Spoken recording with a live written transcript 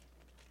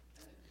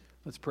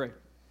Let's pray.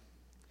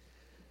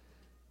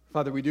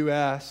 Father, we do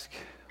ask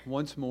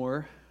once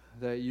more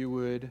that you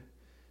would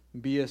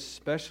be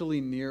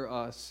especially near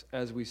us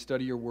as we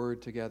study your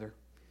word together.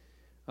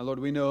 Lord,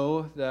 we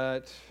know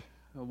that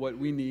what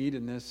we need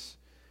in this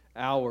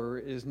hour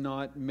is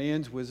not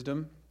man's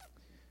wisdom,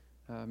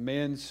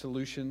 man's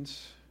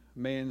solutions,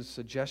 man's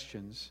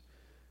suggestions,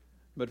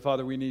 but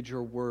Father, we need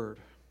your word.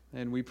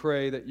 And we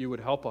pray that you would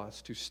help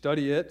us to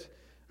study it,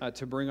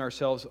 to bring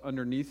ourselves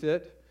underneath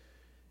it.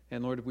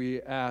 And Lord,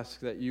 we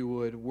ask that you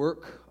would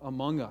work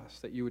among us,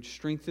 that you would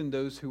strengthen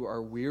those who are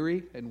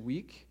weary and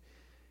weak,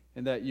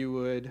 and that you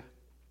would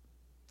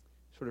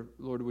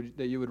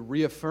that you would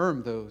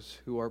reaffirm those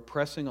who are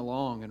pressing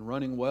along and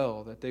running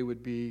well, that they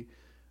would be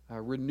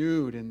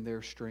renewed in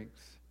their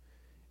strength.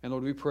 And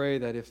Lord, we pray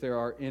that if there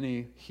are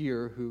any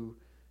here who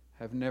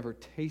have never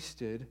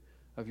tasted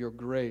of your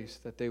grace,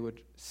 that they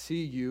would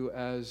see you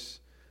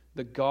as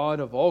the God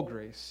of all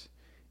grace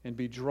and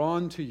be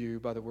drawn to you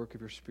by the work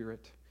of your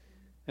Spirit.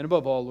 And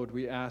above all, Lord,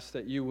 we ask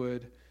that you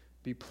would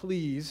be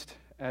pleased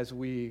as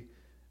we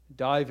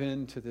dive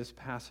into this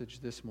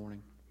passage this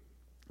morning.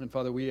 And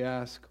Father, we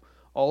ask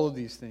all of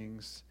these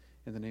things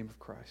in the name of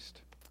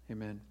Christ.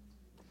 Amen.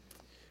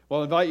 Well,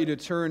 I invite you to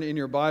turn in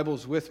your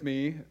Bibles with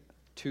me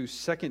to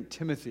 2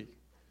 Timothy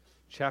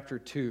chapter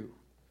 2.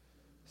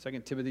 2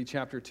 Timothy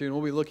chapter 2, and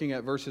we'll be looking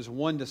at verses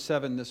 1 to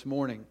 7 this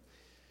morning.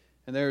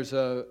 And there's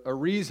a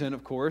reason,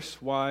 of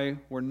course, why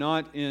we're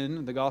not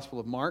in the Gospel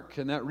of Mark,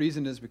 and that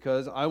reason is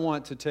because I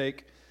want to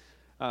take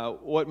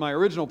what my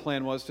original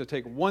plan was to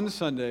take one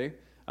Sunday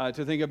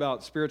to think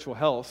about spiritual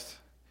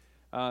health,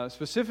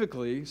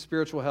 specifically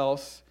spiritual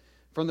health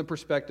from the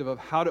perspective of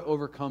how to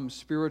overcome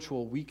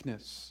spiritual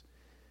weakness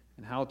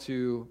and how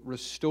to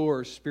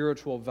restore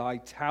spiritual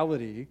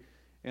vitality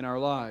in our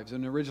lives.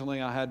 And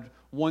originally I had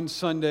one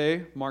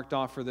Sunday marked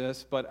off for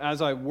this, but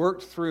as I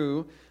worked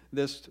through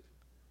this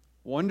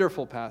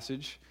wonderful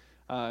passage,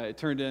 it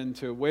turned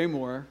into way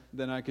more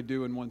than I could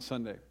do in one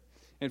Sunday.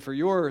 And for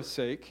your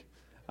sake,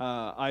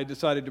 I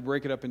decided to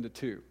break it up into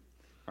two.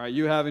 All right,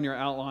 you have in your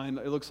outline,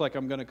 it looks like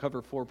I'm going to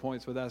cover 4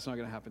 points, but that's not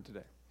going to happen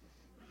today.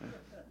 Okay.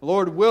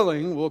 Lord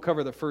willing, we'll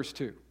cover the first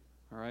two.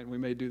 All right, we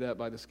may do that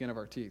by the skin of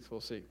our teeth. We'll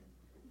see.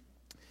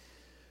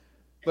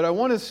 But I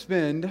want to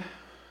spend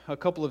a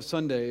couple of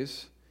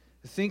Sundays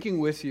thinking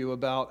with you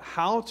about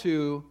how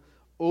to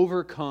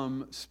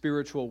overcome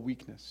spiritual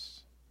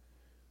weakness.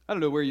 I don't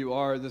know where you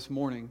are this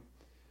morning,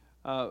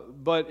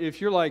 but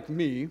if you're like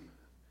me,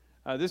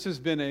 this has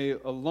been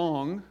a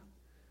long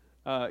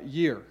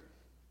year,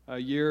 a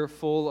year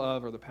full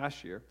of, or the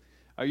past year,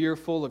 a year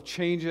full of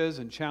changes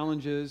and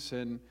challenges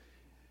and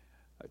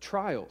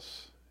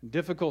trials,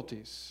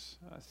 difficulties,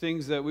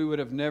 things that we would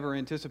have never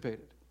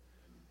anticipated.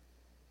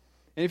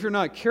 And if you're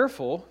not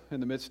careful in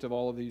the midst of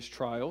all of these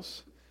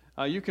trials,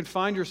 you can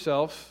find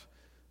yourself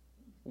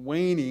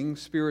waning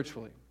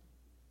spiritually.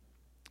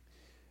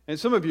 And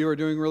some of you are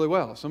doing really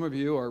well. Some of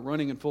you are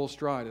running in full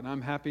stride, and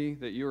I'm happy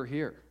that you're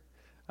here.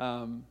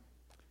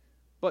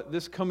 But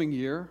this coming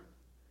year,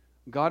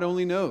 God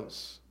only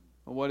knows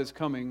what is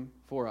coming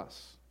for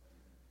us.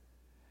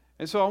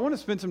 And so I want to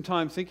spend some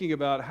time thinking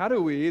about how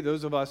do we,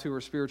 those of us who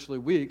are spiritually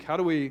weak, how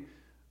do we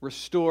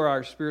restore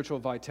our spiritual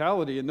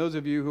vitality? And those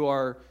of you who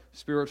are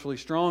spiritually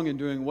strong and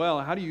doing well,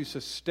 how do you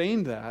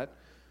sustain that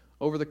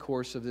over the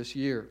course of this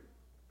year?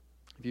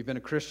 If you've been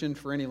a Christian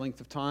for any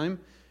length of time,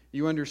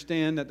 you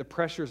understand that the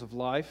pressures of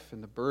life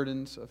and the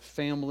burdens of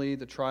family,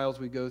 the trials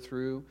we go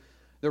through,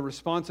 the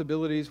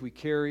responsibilities we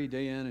carry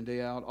day in and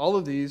day out, all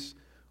of these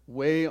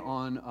weigh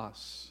on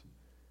us.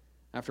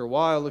 After a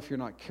while, if you're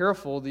not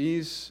careful,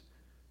 these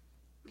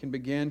can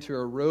begin to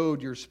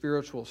erode your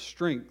spiritual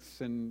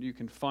strength, and you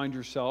can find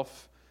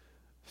yourself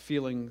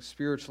feeling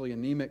spiritually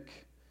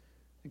anemic,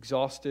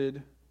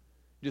 exhausted,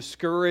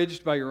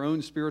 discouraged by your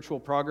own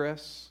spiritual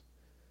progress,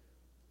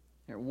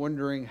 and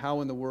wondering how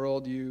in the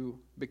world you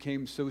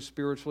became so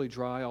spiritually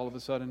dry all of a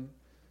sudden.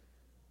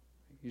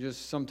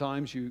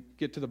 Sometimes you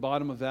get to the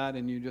bottom of that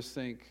and you just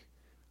think,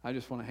 I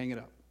just want to hang it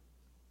up.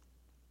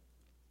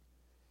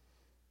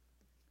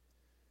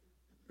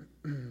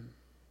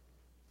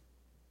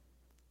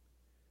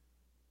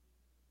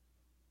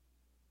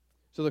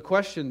 So the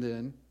question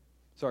then,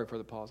 sorry for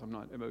the pause, I'm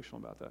not emotional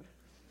about that.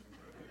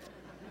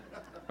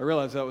 I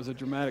realize that was a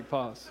dramatic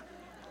pause.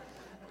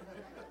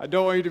 I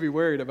don't want you to be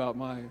worried about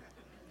my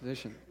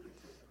position.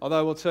 Although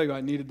I will tell you,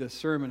 I needed this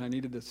sermon, I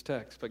needed this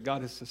text, but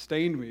God has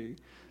sustained me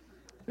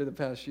through the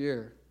past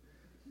year.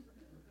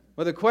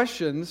 But the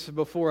questions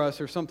before us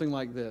are something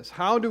like this.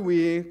 How do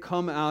we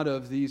come out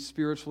of these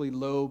spiritually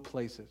low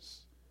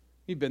places?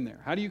 You've been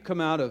there. How do you come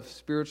out of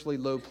spiritually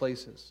low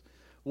places?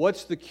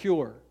 What's the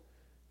cure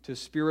to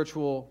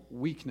spiritual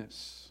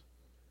weakness?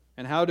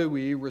 And how do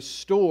we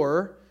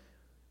restore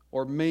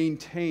or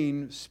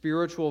maintain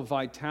spiritual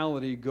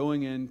vitality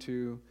going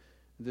into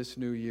this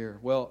new year?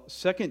 Well,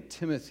 2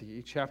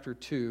 Timothy chapter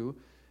 2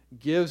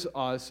 gives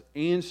us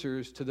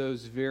answers to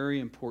those very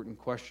important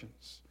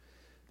questions.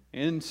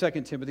 In 2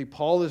 Timothy,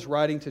 Paul is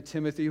writing to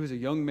Timothy, who's a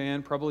young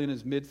man, probably in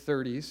his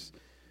mid-30s,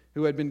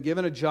 who had been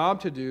given a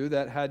job to do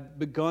that had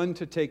begun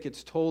to take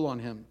its toll on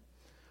him.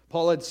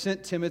 Paul had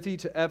sent Timothy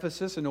to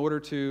Ephesus in order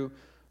to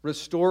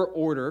restore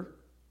order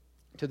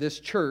to this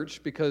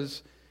church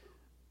because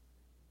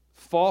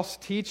false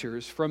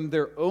teachers from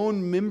their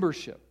own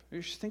membership,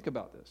 you should think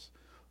about this,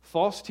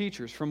 false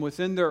teachers from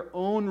within their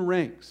own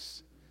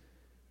ranks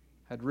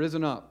had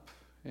risen up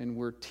and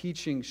were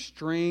teaching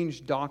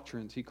strange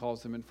doctrines, he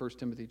calls them in 1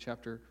 Timothy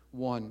chapter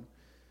 1.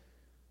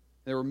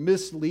 They were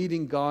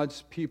misleading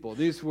God's people.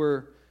 These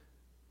were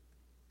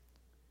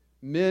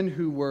men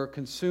who were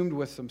consumed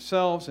with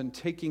themselves and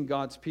taking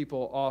God's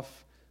people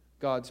off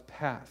God's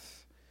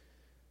path.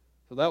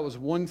 So that was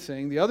one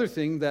thing. The other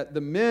thing, that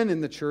the men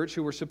in the church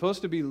who were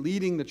supposed to be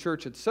leading the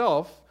church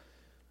itself,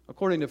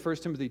 according to 1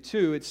 Timothy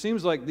 2, it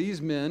seems like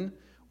these men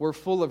were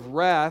full of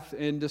wrath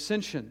and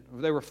dissension.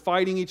 They were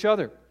fighting each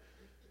other.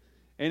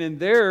 And in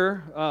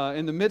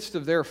the midst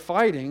of their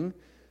fighting,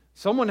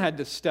 someone had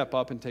to step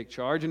up and take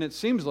charge. And it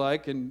seems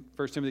like in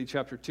 1 Timothy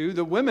chapter 2,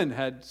 the women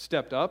had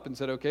stepped up and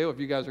said, okay, well, if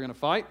you guys are going to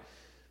fight,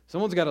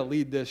 someone's got to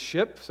lead this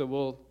ship, so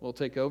we'll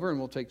take over and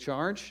we'll take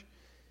charge.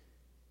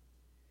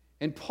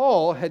 And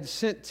Paul had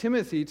sent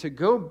Timothy to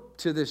go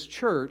to this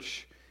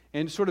church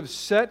and sort of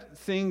set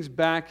things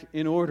back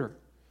in order.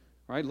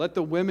 Right? Let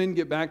the women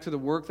get back to the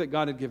work that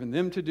God had given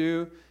them to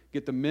do,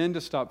 get the men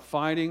to stop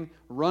fighting,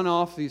 run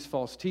off these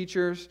false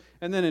teachers.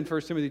 And then in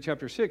 1 Timothy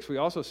chapter 6, we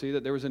also see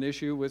that there was an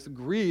issue with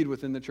greed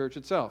within the church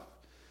itself.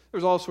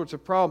 There's all sorts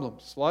of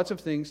problems, lots of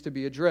things to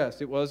be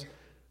addressed. It was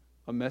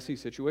a messy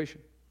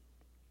situation.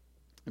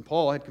 And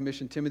Paul had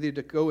commissioned Timothy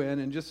to go in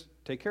and just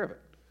take care of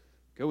it.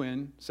 Go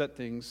in, set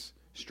things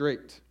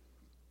straight.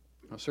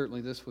 Now,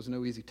 certainly this was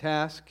no easy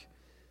task.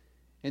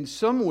 And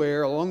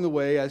somewhere along the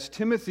way, as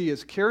Timothy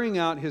is carrying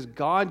out his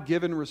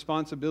God-given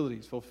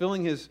responsibilities,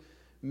 fulfilling his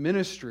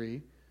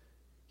ministry,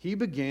 he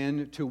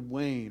began to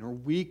wane or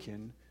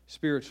weaken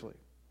spiritually.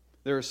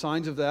 There are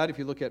signs of that if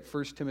you look at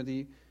 1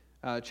 Timothy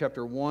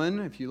chapter 1,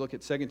 if you look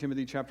at 2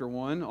 Timothy chapter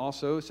 1,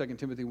 also 2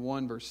 Timothy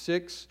 1, verse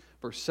 6,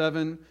 verse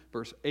 7,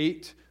 verse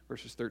 8,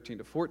 verses 13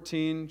 to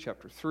 14,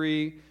 chapter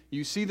 3.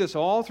 You see this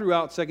all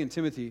throughout 2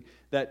 Timothy,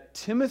 that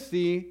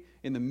Timothy,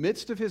 in the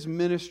midst of his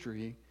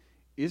ministry,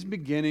 is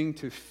beginning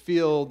to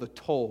feel the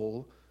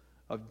toll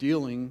of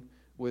dealing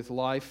with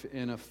life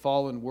in a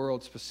fallen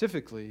world,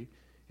 specifically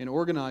in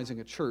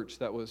organizing a church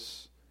that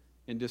was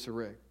in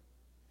disarray.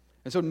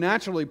 And so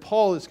naturally,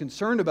 Paul is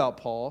concerned about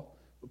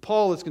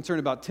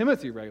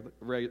Timothy,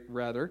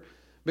 rather,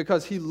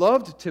 because he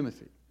loved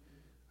Timothy.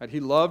 Right? He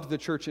loved the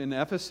church in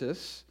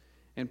Ephesus,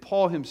 and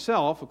Paul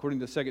himself, according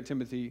to 2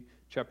 Timothy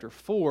chapter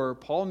 4,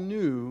 Paul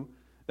knew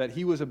that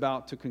he was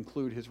about to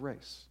conclude his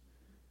race.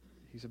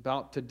 He's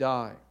about to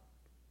die.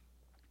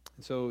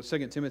 And so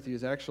 2 Timothy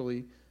is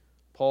actually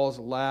Paul's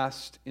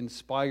last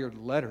inspired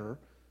letter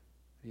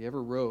he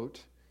ever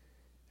wrote,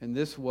 and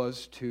this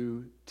was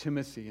to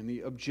Timothy. And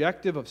the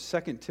objective of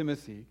 2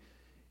 Timothy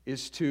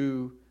is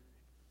to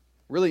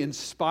really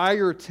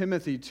inspire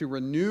Timothy to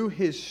renew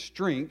his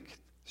strength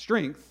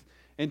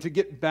and to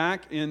get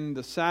back in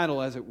the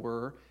saddle, as it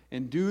were,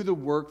 and do the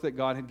work that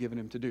God had given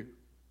him to do.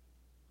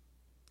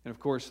 And of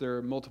course, there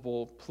are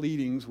multiple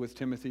pleadings with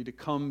Timothy to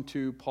come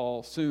to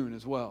Paul soon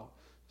as well.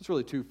 It's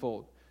really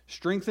twofold.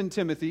 Strengthen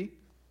Timothy,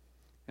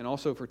 and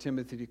also for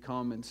Timothy to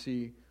come and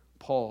see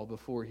Paul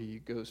before he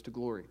goes to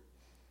glory.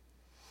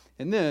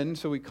 And then,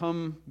 so we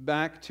come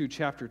back to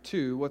chapter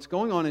 2. What's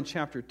going on in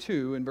chapter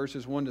 2 in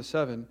verses 1 to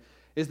 7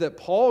 is that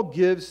Paul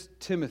gives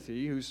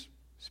Timothy, who's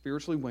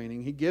spiritually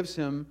waning, he gives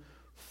him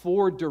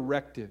 4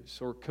 directives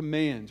or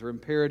commands or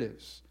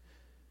imperatives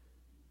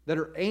that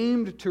are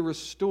aimed to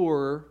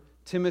restore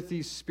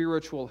Timothy's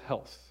spiritual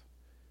health.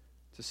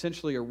 It's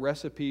essentially a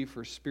recipe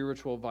for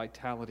spiritual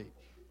vitality.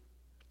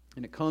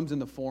 And it comes in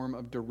the form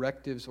of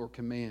directives or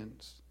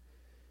commands.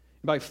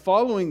 By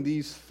following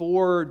these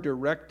 4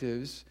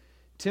 directives,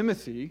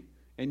 Timothy,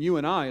 and you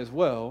and I as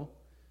well,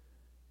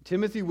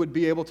 Timothy would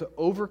be able to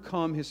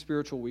overcome his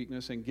spiritual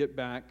weakness and get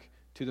back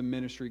to the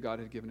ministry God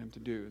had given him to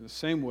do. In the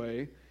same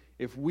way,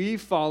 if we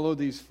follow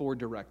these 4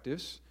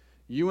 directives,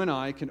 you and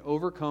I can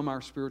overcome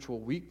our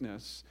spiritual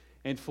weakness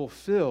and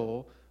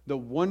fulfill the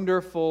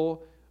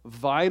wonderful,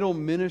 vital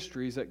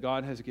ministries that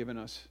God has given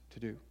us to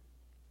do.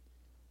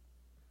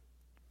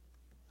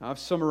 I've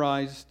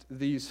summarized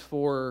these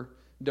 4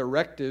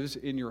 directives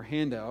in your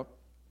handout,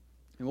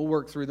 and we'll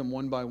work through them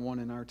one by one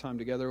in our time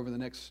together over the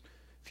next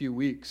few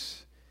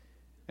weeks.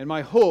 And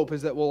my hope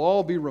is that we'll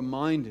all be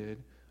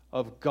reminded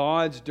of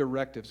God's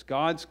directives,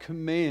 God's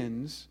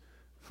commands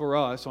for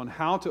us on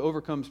how to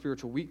overcome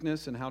spiritual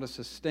weakness and how to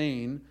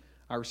sustain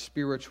our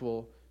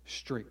spiritual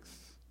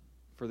strength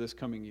for this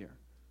coming year.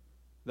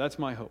 That's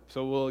my hope.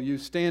 So will you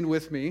stand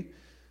with me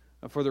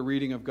for the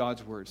reading of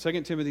God's Word?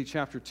 2 Timothy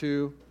chapter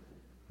 2,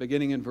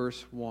 beginning in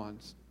verse 1.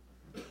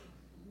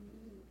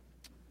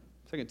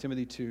 2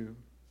 Timothy 2.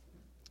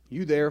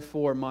 You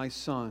therefore, my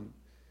son,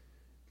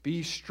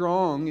 be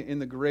strong in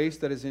the grace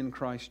that is in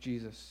Christ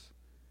Jesus.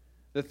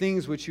 The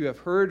things which you have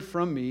heard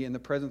from me in the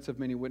presence of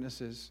many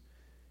witnesses,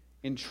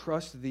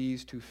 entrust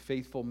these to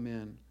faithful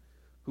men,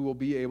 who who will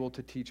be able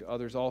to teach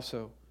others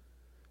also.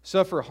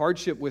 Suffer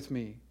hardship with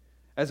me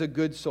as a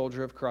good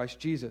soldier of Christ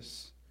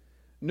Jesus.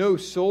 No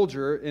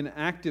soldier in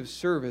active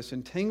service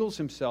entangles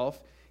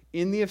himself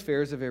in the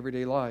affairs of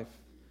everyday life,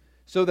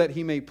 so that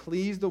he may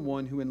please the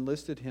one who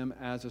enlisted him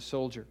as a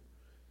soldier.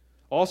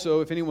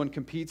 Also, if anyone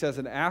competes as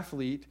an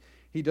athlete,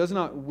 he does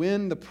not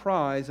win the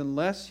prize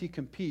unless he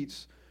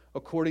competes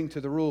according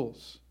to the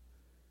rules.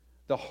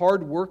 The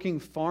hard-working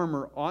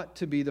farmer ought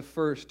to be the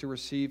first to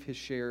receive his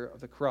share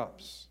of the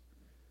crops.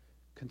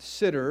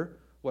 Consider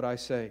what I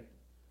say,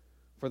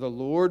 for the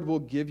Lord will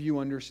give you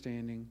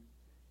understanding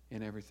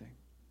in everything.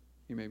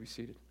 You may be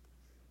seated.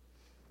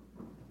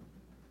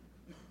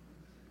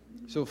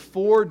 So,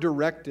 4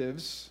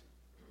 directives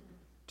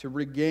to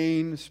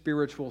regain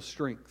spiritual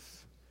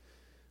strength.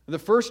 The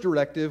first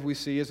directive we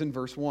see is in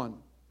verse 1.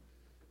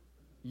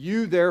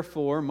 You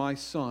therefore, my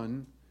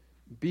son,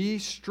 be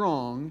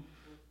strong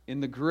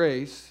in the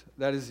grace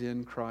that is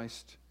in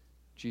Christ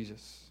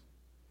Jesus.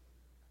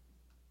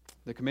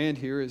 The command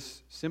here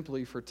is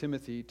simply for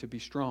Timothy to be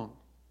strong.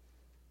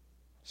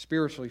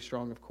 Spiritually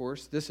strong, of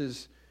course. This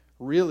is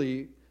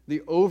really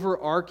the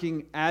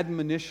overarching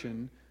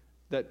admonition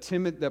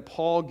that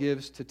Paul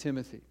gives to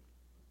Timothy.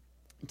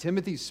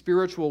 Timothy's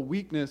spiritual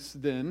weakness,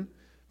 then,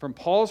 from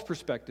Paul's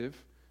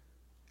perspective,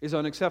 is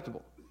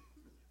unacceptable.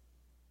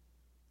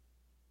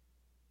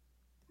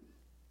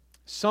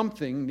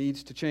 Something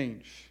needs to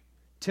change.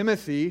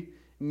 Timothy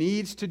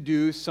needs to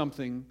do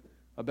something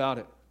about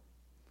it.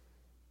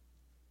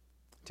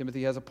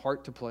 Timothy has a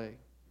part to play.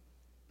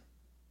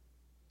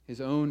 His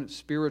own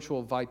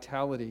spiritual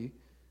vitality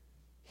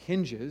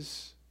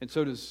hinges, and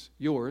so does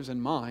yours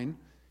and mine,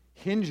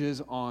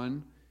 hinges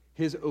on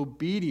his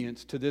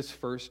obedience to this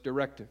first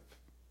directive.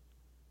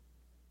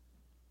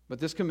 But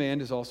this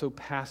command is also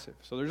passive.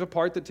 So there's a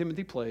part that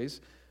Timothy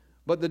plays,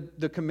 but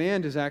the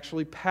command is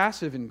actually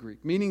passive in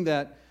Greek, meaning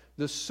that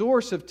the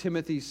source of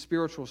Timothy's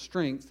spiritual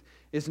strength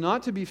is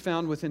not to be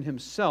found within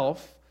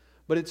himself,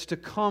 but it's to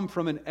come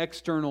from an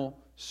external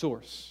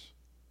source.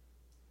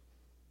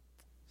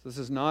 So this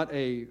is not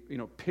a,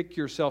 pick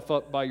yourself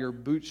up by your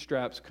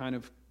bootstraps kind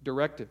of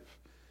directive.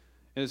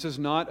 And this is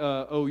not,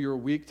 oh, you're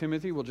weak,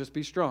 Timothy, well, just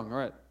be strong. All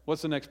right,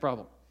 what's the next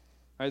problem?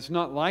 All right, it's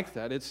not like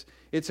that.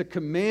 It's a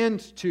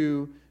command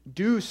to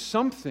do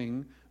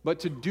something, but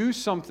to do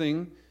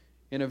something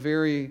in a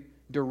very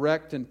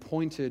direct and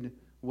pointed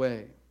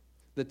way.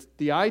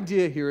 The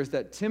idea here is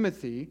that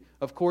Timothy,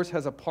 of course,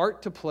 has a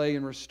part to play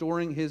in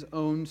restoring his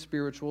own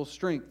spiritual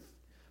strength.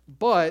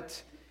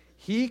 But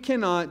he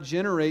cannot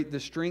generate the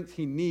strength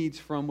he needs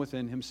from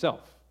within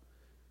himself.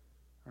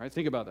 All right,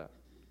 think about that.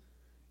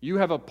 You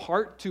have a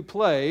part to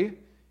play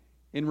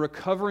in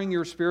recovering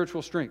your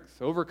spiritual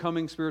strength,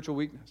 overcoming spiritual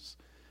weakness.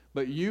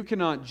 But you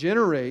cannot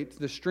generate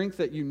the strength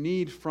that you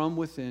need from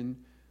within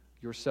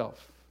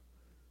yourself.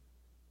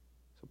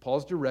 So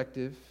Paul's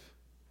directive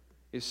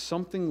is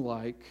something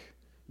like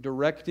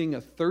directing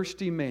a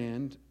thirsty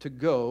man to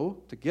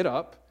get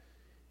up,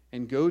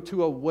 and go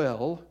to a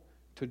well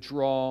to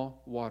draw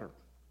water.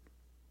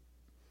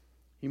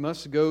 He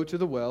must go to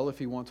the well if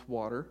he wants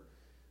water,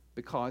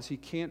 because he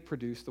can't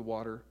produce the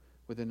water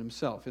within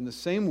himself. In the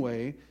same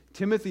way,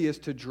 Timothy is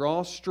to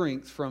draw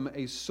strength from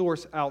a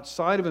source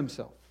outside of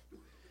himself.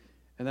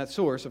 And that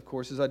source, of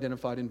course, is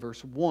identified in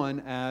verse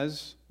 1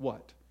 as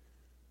what?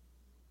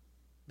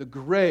 The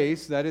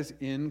grace that is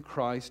in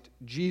Christ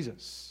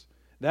Jesus.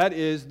 That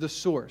is the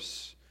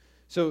source.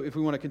 So if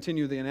we want to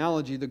continue the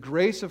analogy, the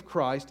grace of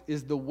Christ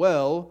is the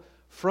well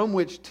from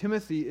which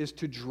Timothy is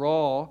to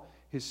draw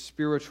his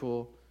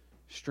spiritual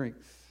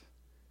strength.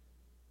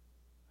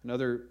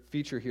 Another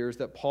feature here is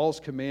that Paul's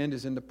command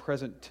is in the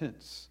present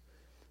tense.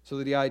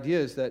 So the idea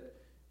is that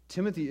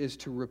Timothy is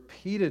to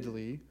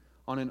repeatedly,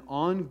 on an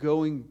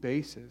ongoing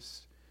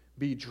basis,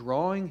 be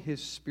drawing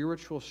his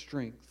spiritual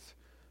strength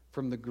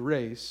from the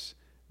grace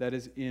that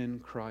is in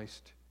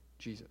Christ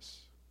Jesus.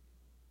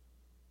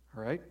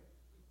 All right?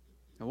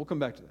 And we'll come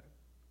back to that.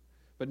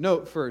 But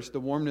note first the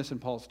warmness in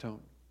Paul's tone.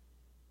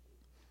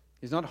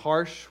 He's not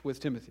harsh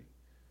with Timothy.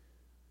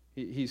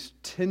 He's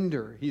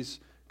tender. He's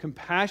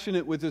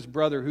compassionate with his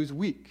brother who's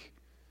weak.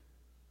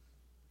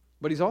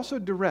 But he's also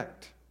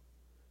direct.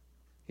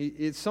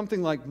 It's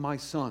something like, my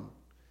son,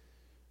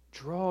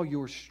 draw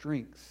your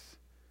strength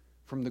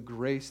from the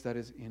grace that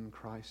is in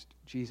Christ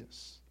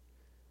Jesus.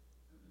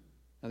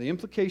 Now the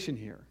implication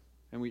here,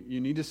 and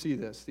you need to see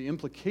this, the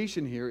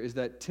implication here is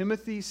that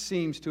Timothy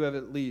seems to have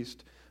at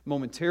least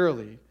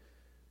momentarily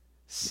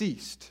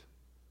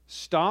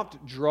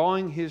stopped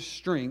drawing his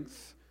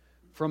strength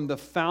from the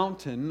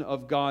fountain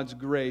of God's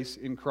grace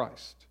in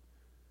Christ.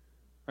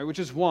 Right, which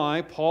is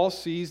why Paul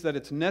sees that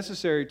it's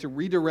necessary to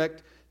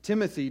redirect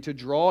Timothy to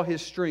draw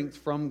his strength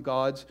from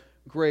God's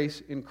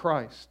grace in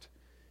Christ.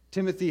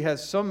 Timothy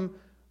has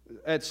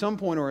at some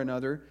point or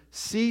another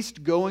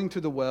ceased going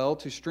to the well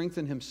to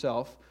strengthen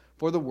himself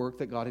for the work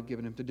that God had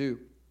given him to do.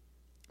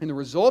 And the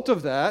result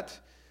of that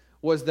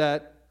was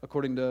that,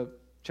 according to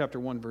chapter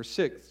 1, verse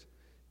 6,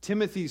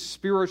 Timothy's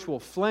spiritual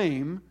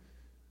flame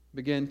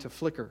began to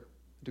flicker,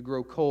 to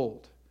grow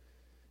cold.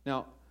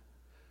 Now,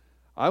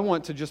 I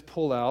want to just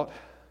pull out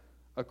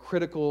a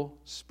critical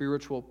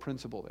spiritual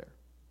principle there.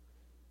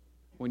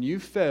 When you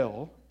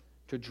fail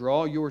to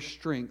draw your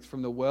strength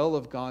from the well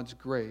of God's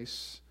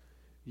grace,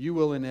 you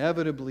will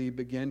inevitably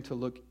begin to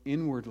look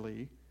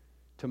inwardly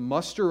to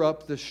muster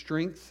up the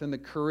strength and the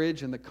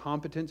courage and the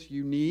competence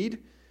you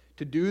need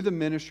to do the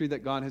ministry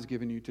that God has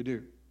given you to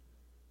do.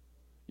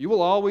 You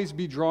will always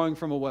be drawing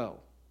from a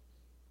well.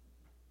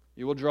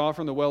 You will draw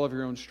from the well of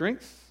your own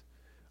strength,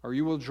 or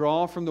you will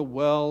draw from the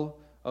well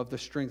of the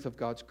strength of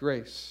God's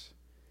grace.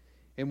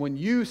 And when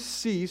you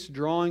cease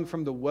drawing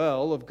from the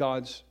well of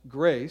God's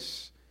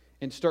grace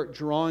and start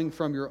drawing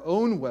from your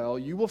own well,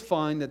 you will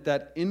find that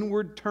that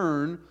inward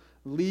turn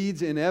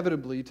leads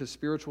inevitably to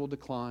spiritual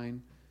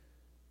decline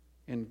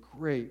and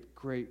great,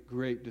 great,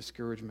 great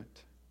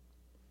discouragement.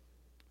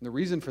 And the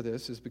reason for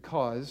this is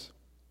because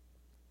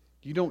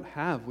you don't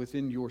have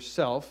within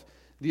yourself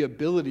the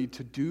ability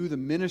to do the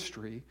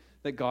ministry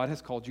that God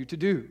has called you to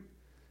do.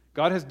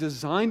 God has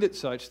designed it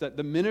such that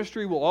the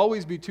ministry will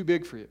always be too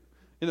big for you.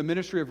 In the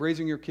ministry of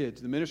raising your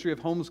kids, the ministry of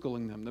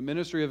homeschooling them, the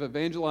ministry of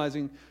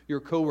evangelizing your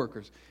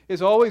coworkers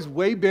is always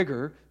way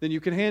bigger than you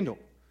can handle.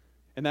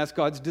 And that's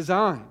God's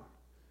design,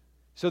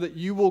 so that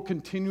you will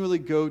continually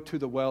go to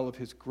the well of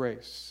His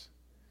grace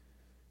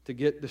to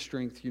get the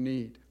strength you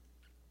need.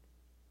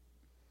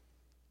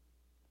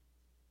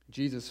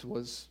 Jesus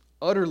was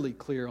utterly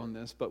clear on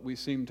this, but we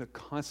seem to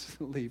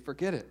constantly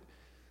forget it.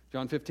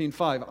 John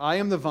 15:5, I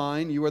am the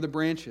vine, you are the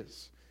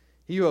branches.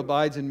 He who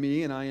abides in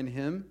me and I in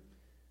him,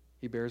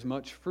 he bears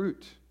much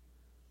fruit.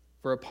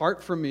 For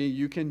apart from me,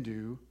 you can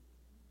do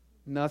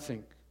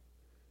nothing.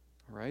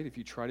 All right? If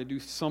you try to do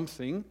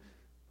something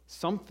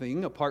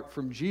apart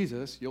from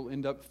Jesus, you'll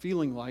end up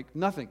feeling like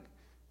nothing.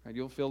 Right?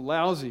 You'll feel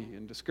lousy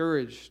and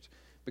discouraged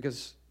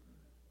because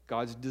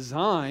God's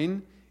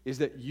design is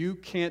that you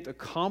can't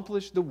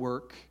accomplish the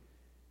work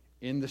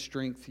in the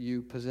strength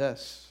you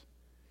possess.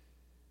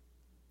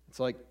 It's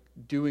like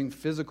doing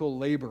physical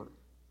labor,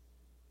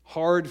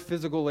 hard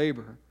physical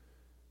labor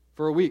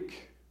for a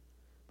week,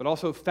 but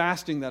also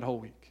fasting that whole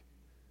week.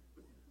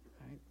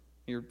 Right?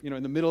 You're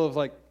in the middle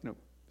of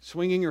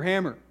swinging your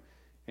hammer,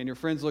 and your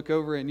friends look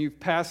over and you've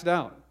passed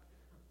out.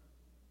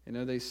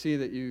 They see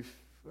that you've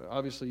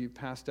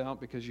passed out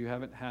because you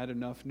haven't had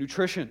enough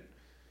nutrition.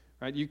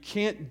 Right? You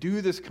can't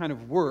do this kind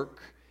of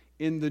work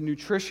in the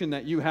nutrition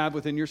that you have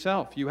within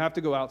yourself. You have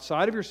to go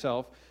outside of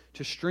yourself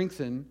to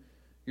strengthen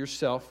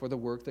yourself for the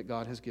work that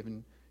God has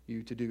given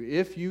you to do.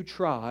 If you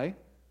try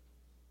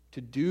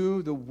to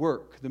do the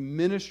work, the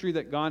ministry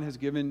that God has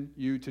given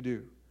you to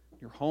do,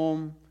 your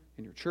home,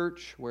 in your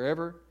church,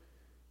 wherever,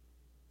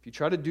 if you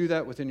try to do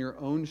that within your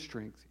own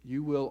strength,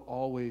 you will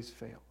always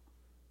fail.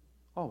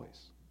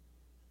 Always.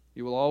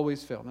 You will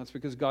always fail. And that's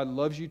because God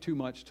loves you too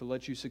much to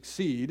let you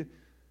succeed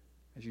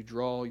as you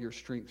draw your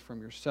strength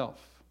from yourself.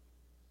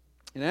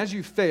 And as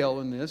you fail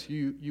in this,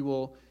 you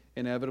will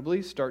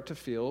inevitably start to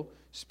feel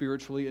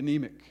spiritually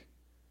anemic.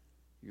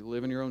 You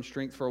live in your own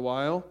strength for a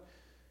while.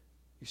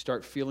 You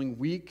start feeling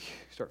weak.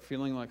 You start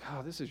feeling like,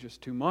 this is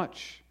just too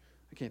much.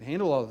 I can't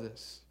handle all of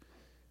this.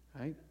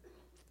 Right?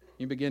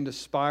 You begin to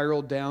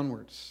spiral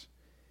downwards.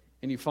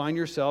 And you find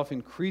yourself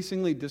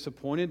increasingly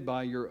disappointed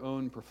by your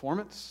own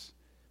performance,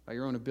 by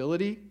your own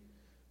ability.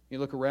 You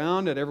look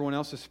around at everyone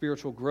else's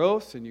spiritual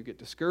growth and you get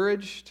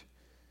discouraged.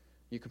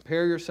 You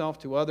compare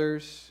yourself to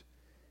others.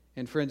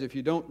 And friends, if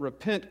you don't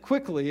repent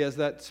quickly as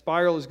that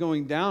spiral is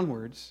going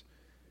downwards,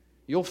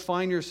 you'll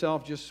find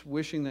yourself just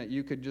wishing that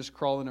you could just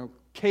crawl in a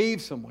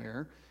cave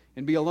somewhere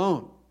and be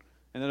alone,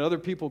 and that other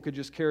people could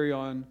just carry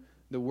on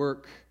the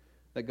work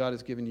that God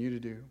has given you to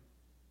do.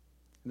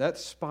 That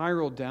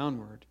spiral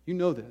downward, you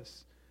know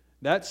this,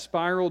 that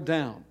spiral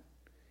down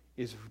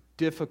is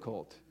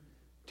difficult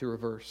to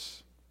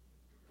reverse.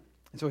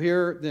 And so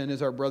here then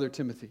is our brother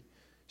Timothy,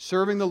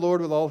 serving the Lord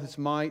with all his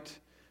might,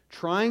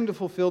 trying to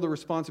fulfill the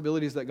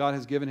responsibilities that God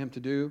has given him to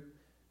do,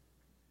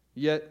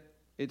 yet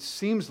it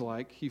seems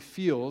like he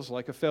feels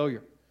like a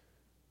failure.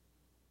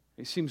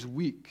 He seems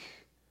weak.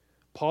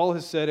 Paul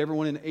has said,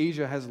 everyone in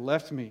Asia has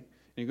left me. And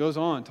he goes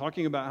on,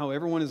 talking about how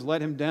everyone has let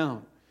him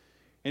down.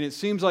 And it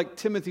seems like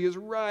Timothy is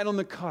right on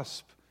the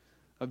cusp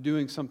of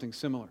doing something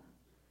similar.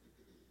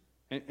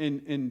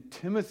 And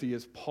Timothy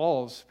is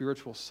Paul's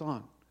spiritual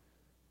son.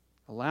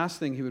 The last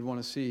thing he would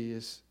want to see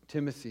is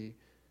Timothy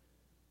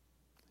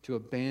to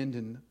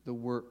abandon the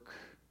work.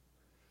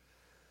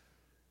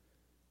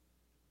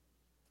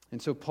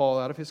 And so Paul,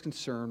 out of his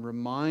concern,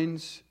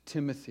 reminds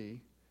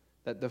Timothy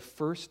that the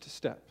first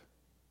step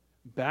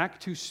back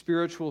to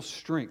spiritual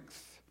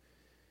strength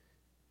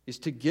is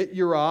to get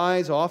your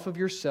eyes off of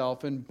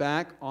yourself and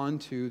back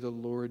onto the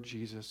Lord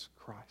Jesus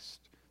Christ.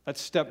 That's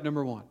step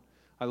number one.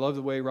 I love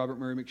the way Robert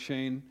Murray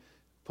McShane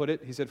put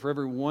it. He said, for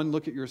every one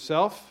look at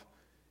yourself,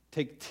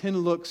 take 10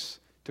 looks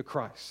to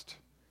Christ.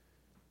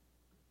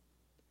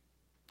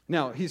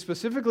 Now, he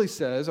specifically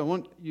says, I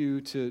want you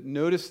to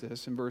notice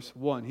this in verse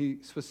 1. He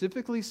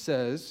specifically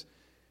says,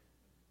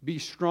 be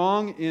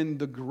strong in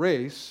the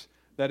grace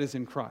that is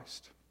in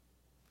Christ.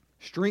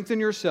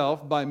 Strengthen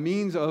yourself by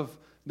means of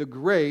the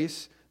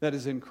grace that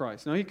is in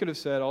Christ. Now, he could have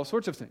said all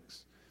sorts of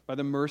things, by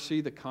the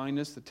mercy, the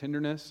kindness, the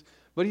tenderness,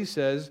 but he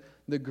says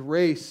the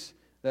grace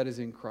that is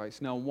in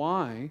Christ. Now,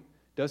 why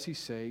does he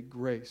say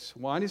grace?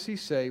 Why does he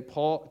say,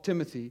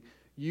 Timothy,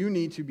 you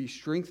need to be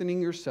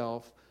strengthening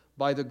yourself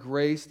by the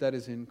grace that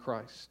is in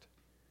Christ?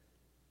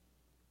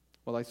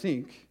 Well, I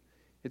think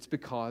it's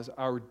because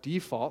our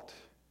default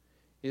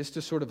is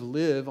to sort of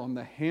live on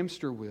the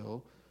hamster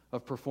wheel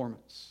of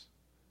performance.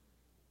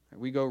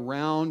 We go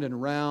round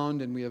and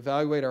round, and we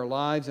evaluate our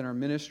lives and our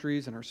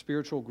ministries and our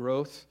spiritual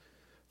growth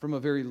from a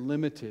very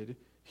limited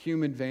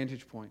human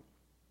vantage point.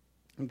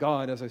 And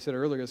God, as I said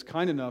earlier, is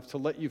kind enough to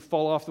let you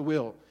fall off the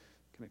wheel,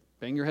 kind of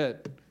bang your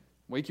head,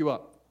 wake you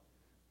up,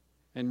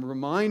 and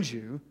remind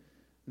you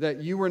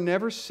that you were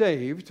never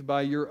saved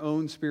by your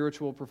own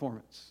spiritual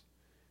performance.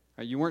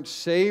 You weren't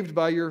saved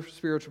by your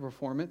spiritual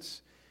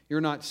performance. You're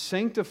not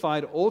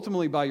sanctified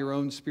ultimately by your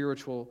own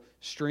spiritual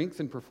strength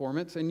and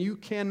performance, and you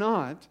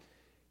cannot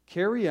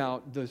carry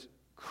out the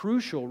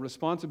crucial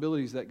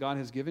responsibilities that God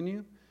has given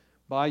you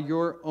by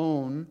your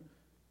own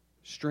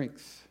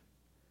strength.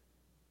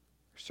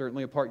 There's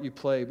certainly a part you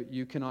play, but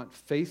you cannot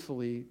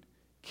faithfully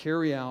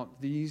carry out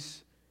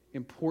these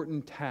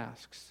important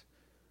tasks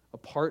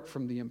apart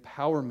from the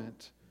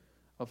empowerment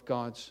of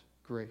God's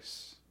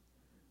grace.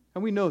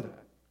 And we know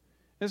that.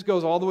 This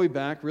goes all the way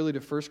back really to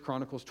 1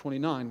 Chronicles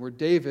 29, where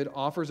David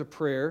offers a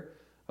prayer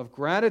of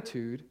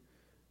gratitude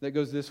that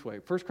goes this way.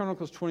 1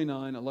 Chronicles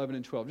 29, 11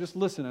 and 12. Just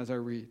listen as I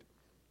read.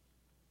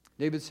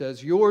 David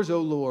says, "Yours,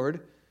 O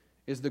Lord,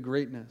 is the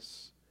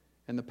greatness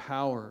and the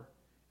power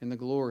and the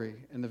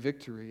glory and the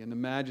victory and the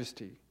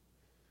majesty.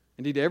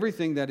 Indeed,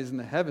 everything that is in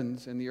the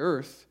heavens and the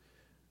earth,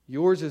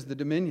 yours is the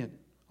dominion,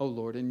 O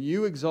Lord, and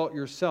you exalt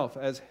yourself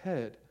as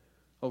head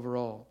over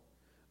all.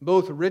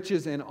 Both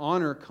riches and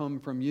honor come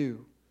from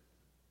you,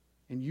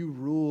 and you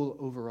rule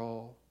over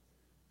all."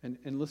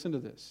 And listen to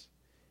this.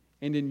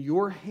 "And in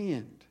your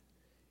hand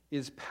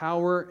is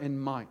power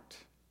and might,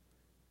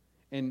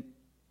 and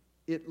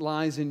it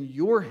lies in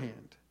your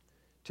hand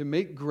to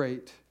make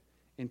great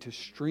and to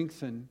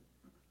strengthen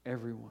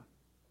everyone."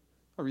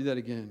 I'll read that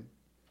again.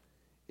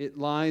 It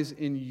lies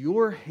in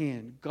your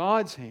hand,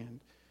 God's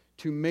hand,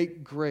 to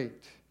make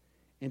great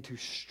and to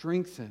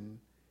strengthen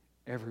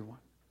everyone.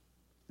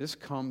 This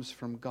comes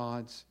from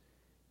God's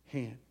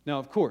hand. Now,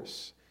 of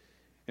course,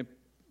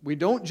 we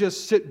don't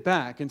just sit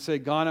back and say,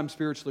 "God, I'm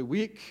spiritually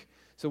weak,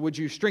 so would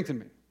you strengthen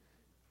me?"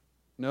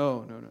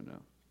 No.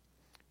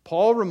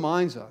 Paul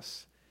reminds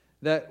us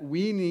that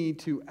we need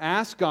to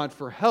ask God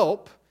for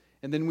help,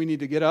 and then we need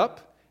to get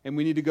up, and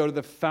we need to go to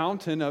the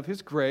fountain of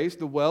His grace,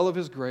 the well of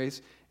His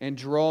grace, and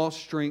draw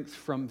strength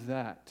from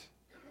that.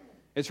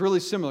 It's really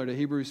similar to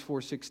Hebrews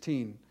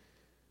 4:16,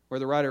 where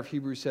the writer of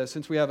Hebrews says,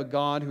 "Since we have a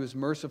God who is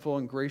merciful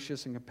and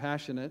gracious and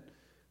compassionate,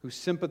 who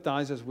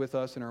sympathizes with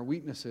us in our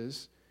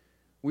weaknesses,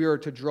 we are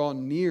to draw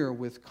near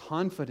with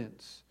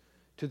confidence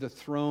to the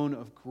throne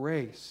of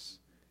grace."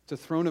 It's a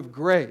throne of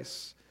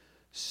grace,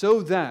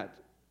 so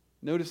that,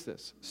 notice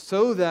this,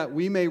 so that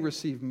we may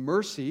receive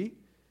mercy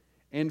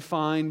and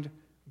find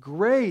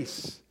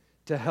grace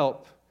to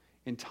help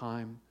in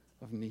time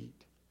of need.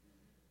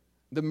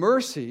 The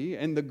mercy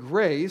and the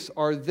grace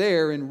are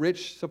there in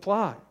rich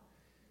supply.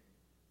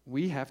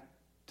 We have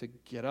to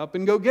get up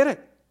and go get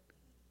it.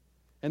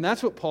 And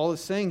that's what Paul is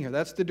saying here.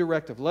 That's the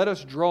directive. Let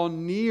us draw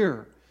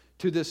near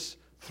to this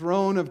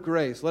throne of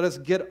grace. Let us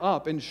get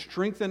up and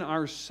strengthen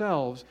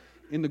ourselves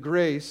in the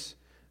grace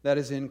that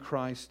is in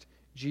Christ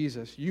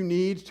Jesus. You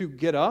need to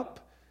get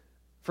up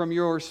from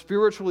your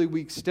spiritually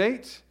weak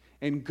state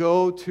and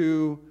go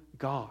to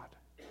God.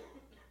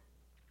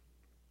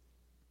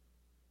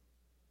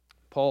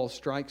 Paul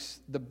strikes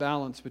the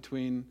balance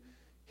between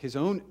his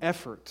own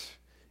effort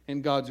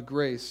and God's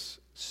grace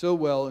so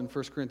well in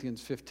 1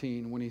 Corinthians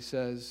 15 when he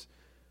says,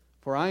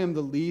 "For I am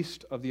the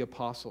least of the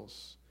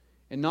apostles,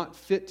 and not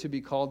fit to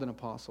be called an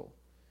apostle,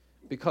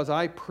 because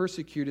I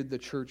persecuted the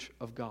church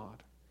of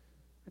God."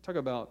 I talk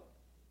about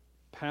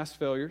past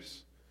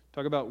failures,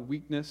 talk about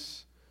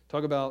weakness,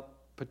 talk about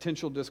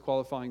potential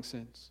disqualifying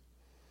sins.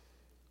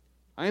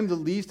 "I am the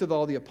least of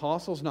all the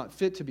apostles, not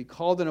fit to be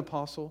called an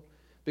apostle,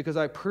 because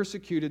I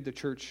persecuted the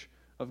church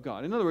of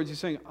God." In other words, he's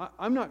saying,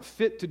 I'm not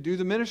fit to do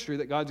the ministry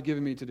that God's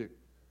given me to do.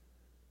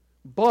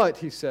 But,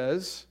 he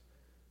says,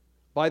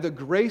 by the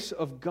grace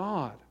of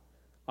God,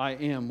 I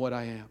am what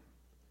I am.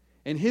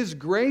 And His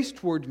grace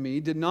toward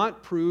me did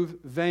not prove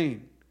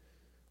vain.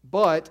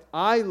 But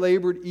I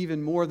labored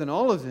even more than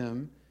all of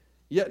them,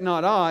 yet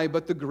not I,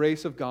 but the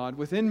grace of God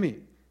within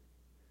me.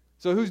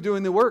 So who's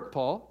doing the work,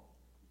 Paul?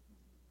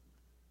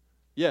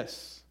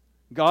 Yes,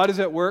 God is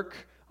at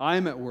work, I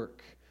am at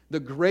work. The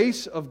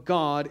grace of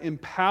God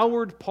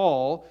empowered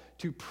Paul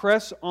to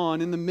press on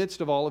in the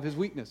midst of all of his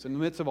weakness, in the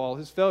midst of all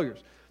his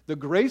failures. The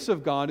grace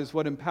of God is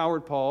what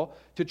empowered Paul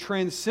to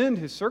transcend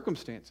his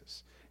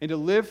circumstances and to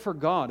live for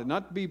God and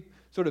not be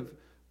sort of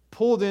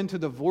pulled into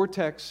the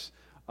vortex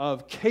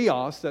of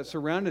chaos that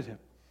surrounded him,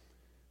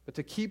 but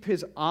to keep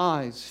his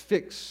eyes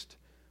fixed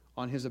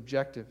on his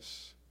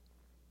objectives.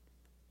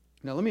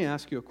 Now let me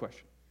ask you a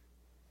question.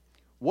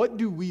 what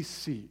do we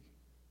see?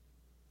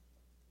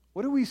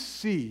 What do we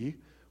see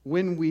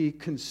when we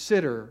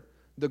consider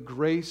the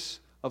grace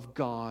of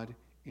God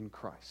in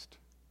Christ?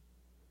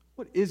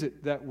 What is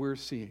it that we're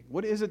seeing?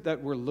 What is it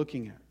that we're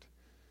looking at?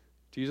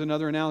 To use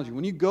another analogy,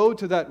 when you go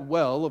to that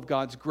well of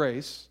God's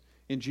grace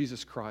in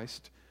Jesus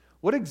Christ,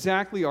 what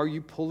exactly are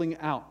you pulling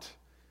out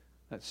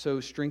that so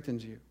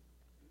strengthens you?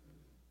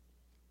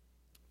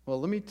 Well,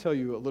 let me tell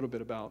you a little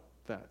bit about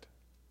that.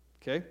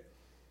 Okay?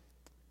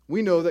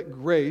 We know that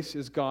grace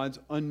is God's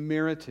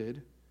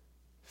unmerited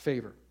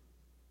favor.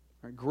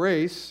 Right?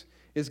 Grace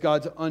is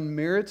God's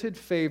unmerited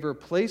favor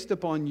placed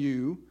upon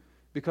you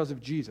because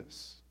of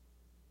Jesus.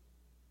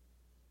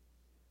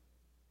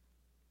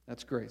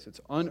 That's grace. It's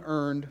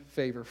unearned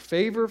favor.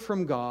 Favor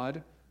from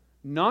God,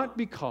 not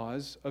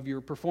because of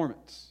your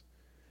performance,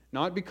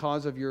 not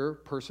because of your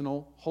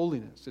personal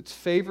holiness. It's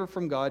favor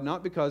from God,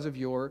 not because of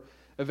your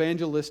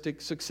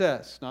evangelistic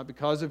success, not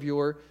because of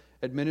your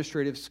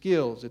administrative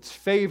skills. It's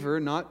favor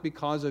not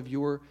because of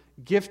your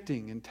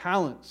gifting and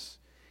talents.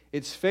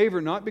 It's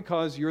favor not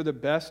because you're the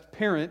best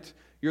parent,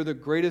 you're the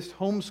greatest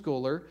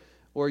homeschooler,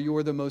 or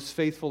you're the most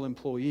faithful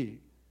employee.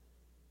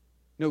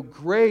 No,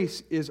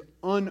 grace is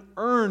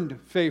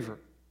unearned favor.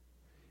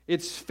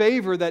 It's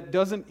favor that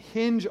doesn't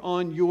hinge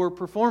on your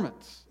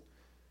performance.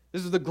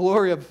 This is the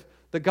glory of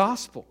the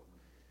gospel.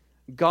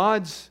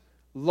 God's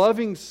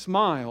loving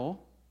smile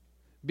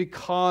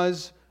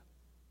because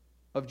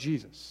of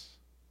Jesus.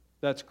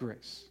 That's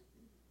grace.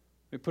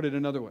 Let me put it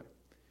another way.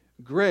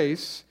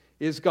 Grace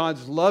is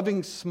God's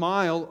loving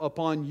smile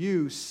upon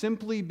you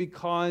simply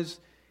because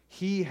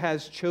He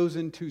has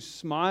chosen to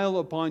smile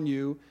upon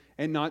you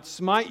and not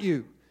smite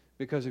you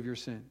because of your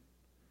sin.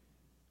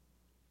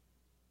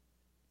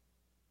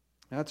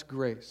 That's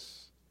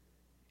grace.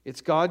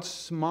 It's God's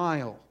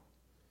smile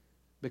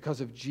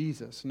because of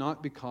Jesus,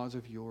 not because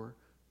of your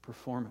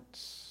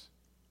performance.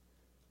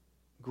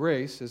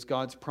 Grace is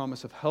God's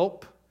promise of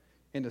help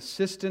and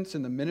assistance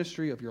in the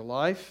ministry of your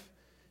life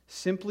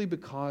simply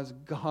because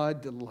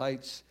God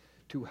delights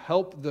to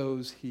help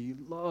those He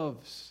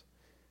loves.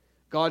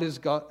 Grace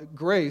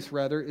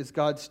is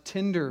God's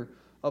tender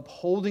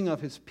upholding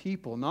of His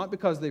people, not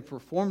because they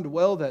performed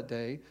well that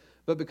day,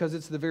 but because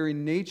it's the very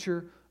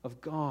nature of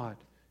God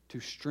to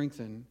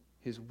strengthen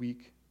His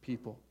weak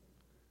people.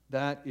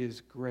 That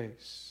is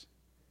grace.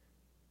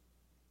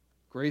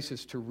 Grace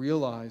is to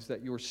realize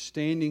that your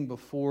standing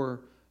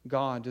before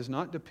God does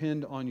not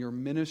depend on your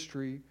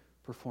ministry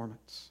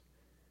performance,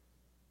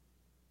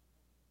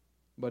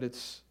 but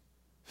it's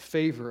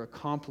favor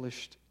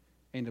accomplished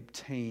and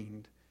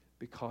obtained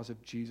because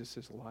of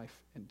Jesus' life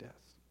and death.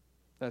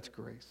 That's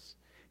grace.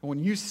 And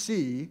when you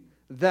see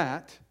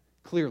that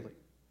clearly,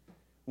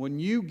 when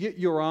you get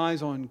your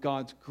eyes on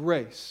God's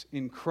grace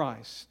in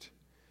Christ,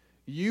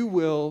 you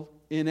will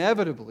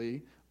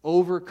inevitably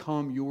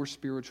overcome your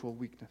spiritual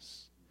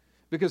weakness.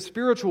 Because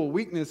spiritual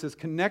weakness is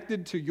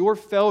connected to your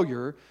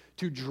failure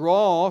to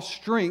draw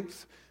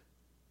strength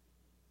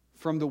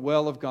from the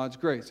well of God's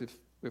grace.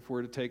 If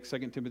we're to take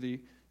 2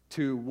 Timothy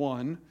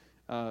 2:1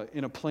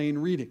 in a plain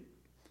reading,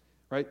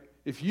 right?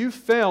 If you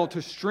fail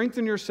to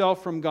strengthen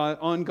yourself from God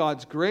on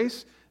God's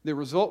grace, the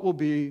result will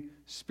be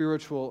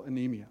spiritual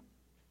anemia.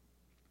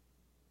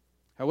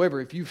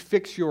 However, if you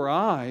fix your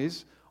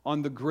eyes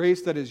on the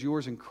grace that is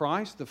yours in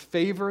Christ, the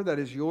favor that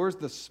is yours,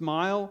 the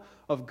smile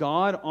of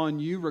God on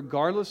you,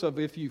 regardless of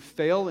if you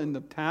fail in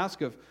the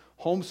task of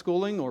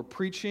homeschooling or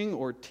preaching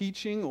or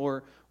teaching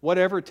or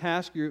whatever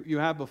task you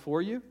have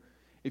before you,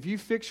 if you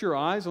fix your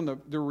eyes on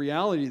the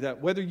reality that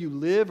whether you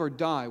live or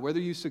die, whether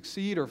you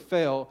succeed or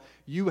fail,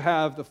 you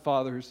have the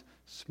Father's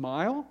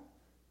smile,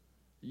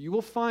 you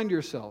will find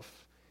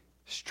yourself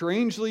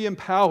strangely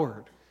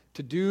empowered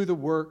to do the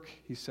work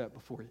He set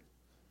before you.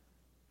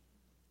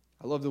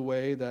 I love the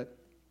way that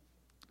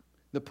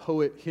the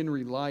poet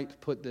Henry Light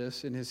put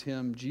this in his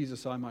hymn,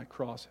 Jesus, I My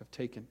Cross Have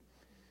Taken.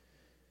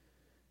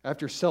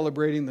 After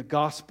celebrating the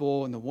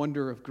gospel and the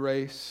wonder of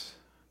grace,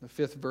 the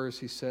 5th verse,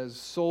 he says,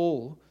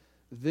 Soul,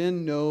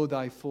 then know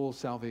thy full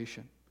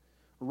salvation.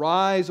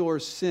 Rise o'er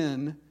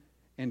sin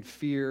and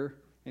fear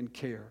and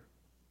care.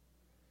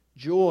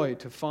 Joy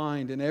to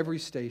find in every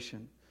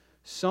station,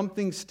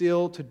 something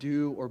still to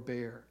do or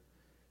bear.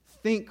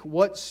 Think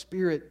what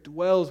spirit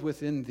dwells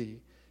within thee.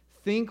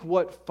 Think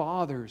what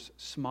Father's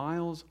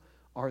smiles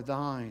are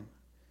thine.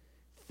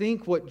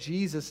 Think what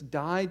Jesus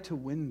died to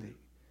win thee.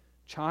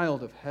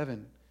 Child of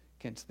heaven,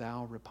 canst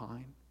thou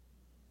repine?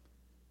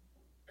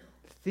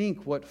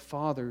 Think what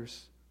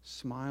Father's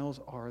smiles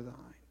are thine.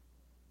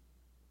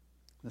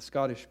 The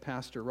Scottish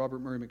pastor, Robert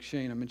Murray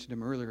McShane, I mentioned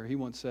him earlier, he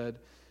once said,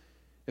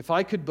 if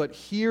I could but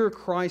hear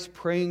Christ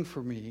praying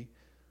for me,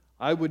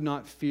 I would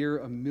not fear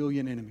a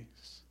million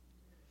enemies.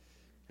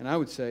 And I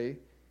would say,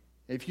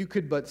 if you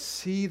could but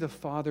see the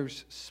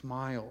Father's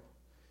smile,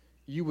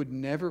 you would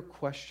never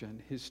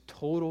question His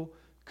total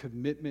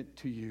commitment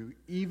to you,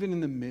 even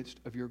in the midst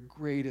of your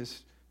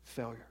greatest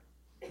failure.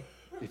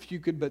 If you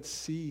could but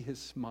see His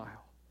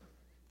smile,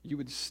 you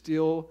would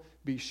still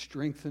be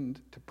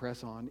strengthened to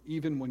press on,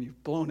 even when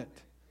you've blown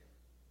it.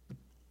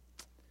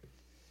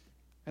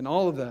 And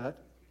all of that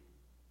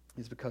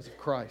is because of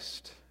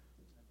Christ.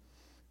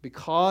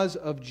 Because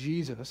of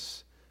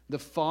Jesus, the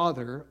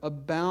Father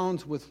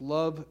abounds with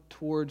love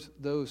towards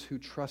those who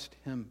trust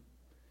Him.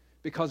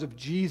 Because of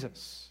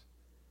Jesus.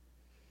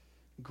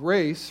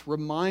 Grace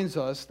reminds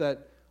us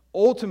that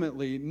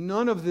ultimately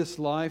none of this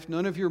life,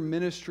 none of your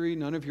ministry,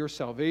 none of your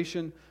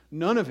salvation,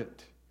 none of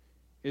it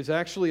is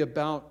actually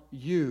about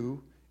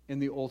you in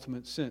the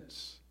ultimate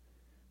sense.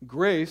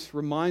 Grace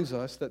reminds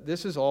us that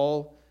this is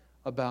all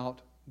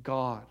about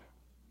God.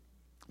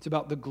 It's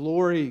about the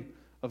glory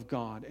of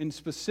God. And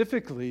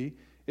specifically,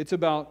 it's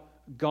about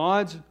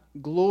God's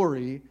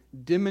glory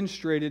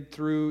demonstrated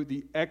through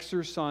the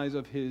exercise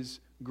of His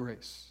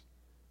grace.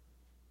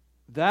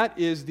 That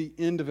is the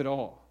end of it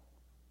all.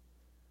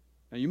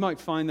 Now, you might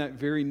find that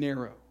very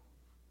narrow.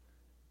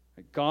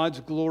 God's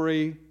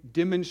glory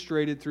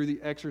demonstrated through the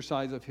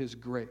exercise of His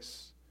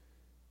grace.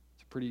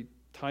 It's a pretty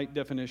tight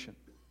definition.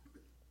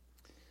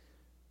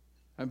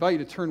 I invite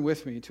you to turn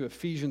with me to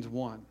Ephesians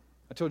 1.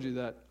 I told you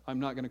that I'm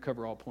not going to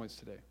cover all points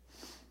today.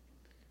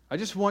 I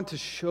just want to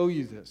show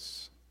you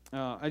this.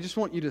 I just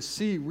want you to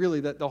see really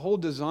that the whole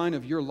design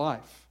of your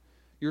life,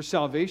 your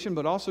salvation,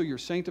 but also your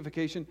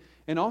sanctification,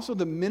 and also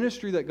the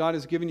ministry that God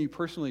has given you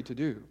personally to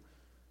do.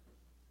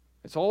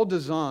 It's all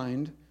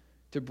designed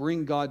to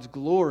bring God's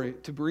glory,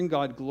 to bring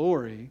God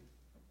glory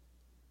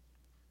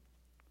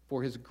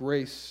for His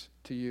grace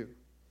to you.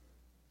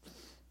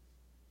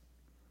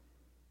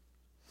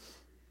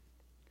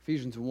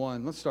 Ephesians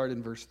 1, let's start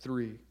in verse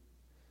 3.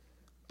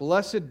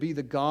 Blessed be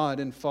the God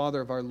and Father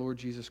of our Lord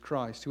Jesus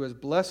Christ, who has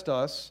blessed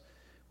us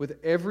with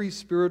every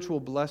spiritual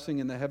blessing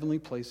in the heavenly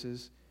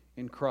places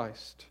in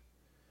Christ,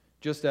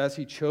 just as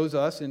He chose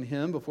us in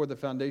Him before the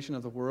foundation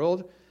of the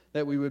world,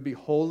 that we would be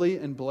holy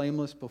and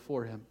blameless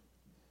before Him.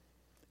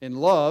 In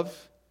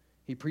love,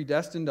 He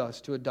predestined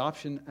us to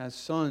adoption as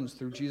sons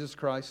through Jesus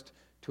Christ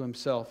to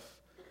Himself,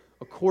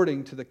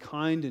 according to the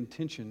kind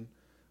intention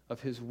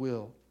of His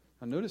will.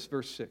 Now notice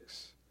verse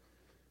 6.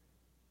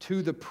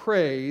 To the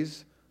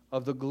praise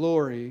of the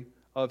glory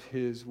of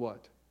His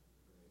what?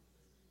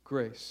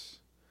 Grace.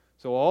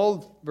 So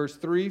all verse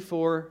 3,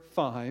 4,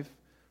 5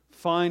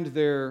 find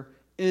their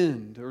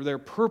end or their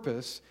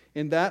purpose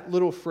in that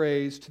little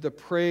phrase, to the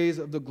praise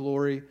of the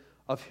glory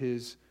of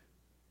His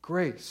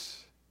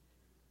grace.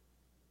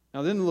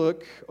 Now then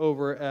look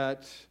over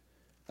at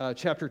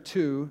chapter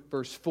 2,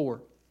 verse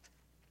 4.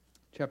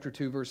 Chapter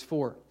 2, verse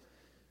 4.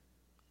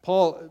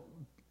 Paul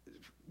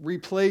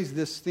replays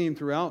this theme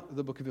throughout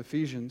the book of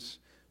Ephesians,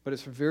 but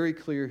it's very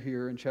clear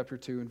here in chapter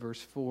 2 and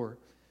verse 4.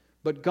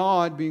 But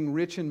God, being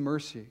rich in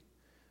mercy,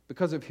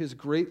 because of His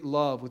great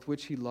love with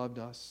which He loved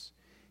us,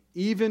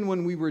 even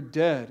when we were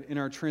dead in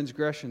our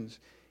transgressions,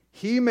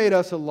 He made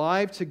us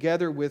alive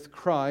together with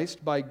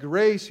Christ. By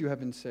grace you have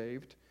been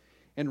saved,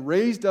 and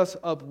raised us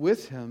up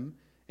with Him,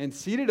 and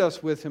seated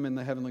us with Him in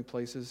the heavenly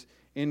places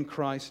in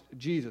Christ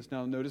Jesus.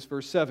 Now notice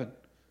verse 7.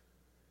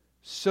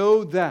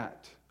 So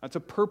that, that's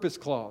a purpose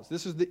clause.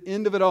 This is the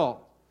end of it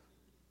all.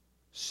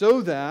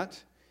 So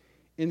that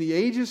in the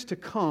ages to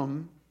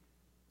come,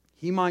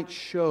 He might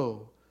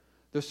show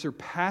the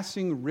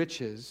surpassing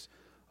riches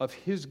of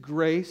His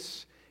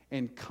grace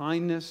and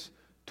kindness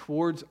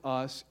towards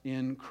us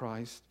in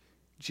Christ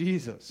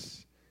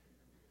Jesus.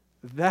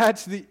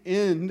 That's the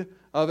end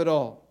of it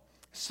all.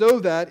 So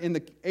that in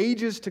the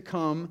ages to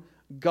come,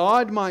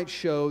 God might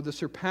show the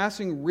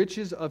surpassing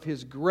riches of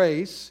His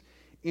grace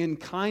in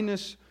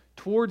kindness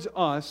towards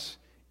us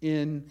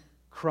in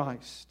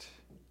Christ.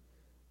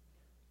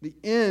 The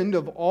end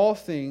of all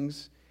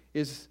things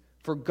is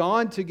for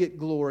God to get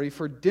glory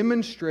for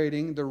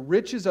demonstrating the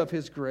riches of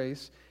His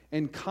grace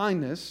and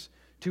kindness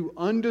to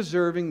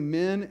undeserving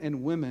men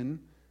and women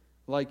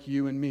like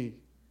you and me.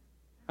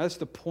 That's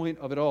the point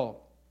of it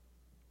all.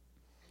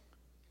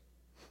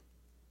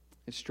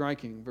 It's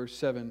striking, verse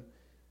 7,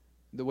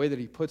 the way that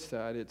he puts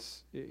that.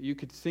 You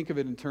could think of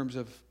it in terms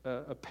of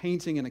a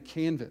painting and a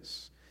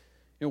canvas.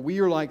 You know, we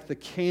are like the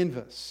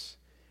canvas,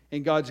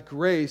 and God's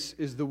grace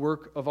is the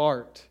work of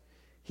art.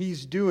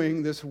 He's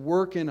doing this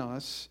work in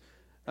us,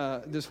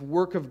 this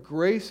work of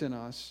grace in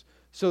us,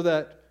 so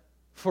that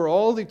for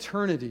all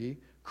eternity,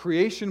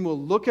 creation will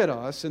look at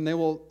us and they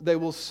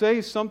will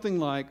say something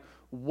like,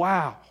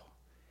 wow,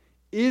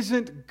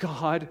 isn't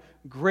God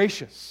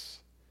gracious?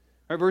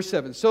 All right, verse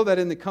 7, so that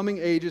in the coming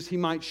ages He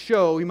might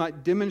show, He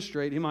might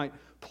demonstrate, He might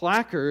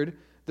placard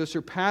the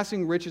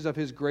surpassing riches of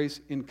His grace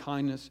in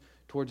kindness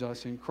towards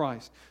us in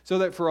Christ. So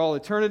that for all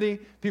eternity,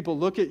 people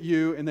look at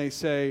you and they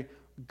say,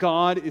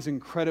 God is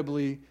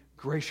incredibly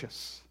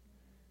gracious.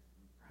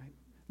 Right?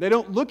 They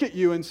don't look at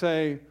you and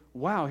say,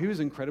 wow, he was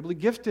incredibly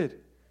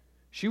gifted.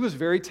 She was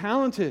very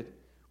talented.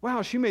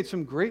 Wow, she made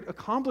some great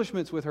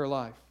accomplishments with her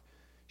life.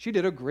 She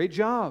did a great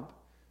job.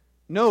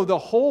 No, the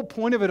whole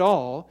point of it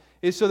all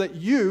is so that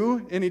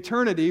you in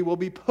eternity will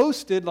be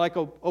posted like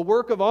a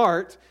work of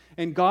art,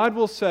 and God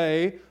will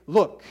say,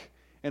 look,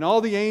 and all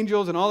the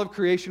angels and all of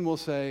creation will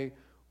say,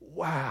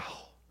 wow,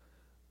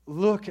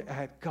 look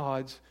at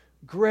God's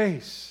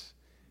grace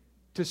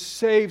to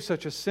save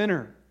such a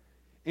sinner.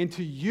 and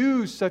to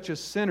use such a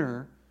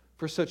sinner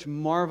for such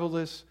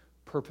marvelous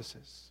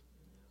purposes.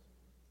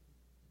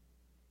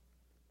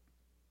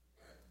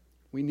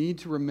 We need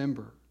to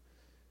remember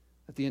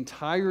that the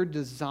entire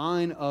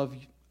design of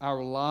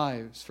our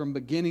lives, from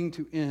beginning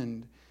to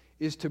end,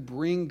 is to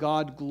bring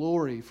God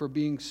glory for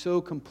being so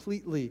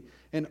completely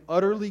and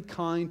utterly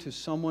kind to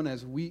someone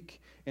as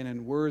weak and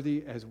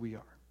unworthy as we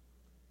are.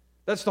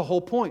 That's the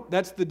whole point.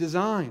 That's the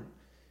design.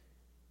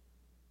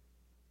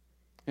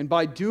 And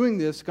by doing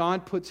this,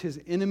 God puts His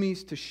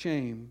enemies to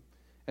shame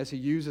as He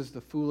uses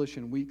the foolish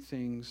and weak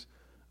things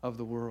of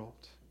the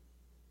world.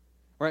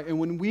 Right? And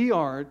when we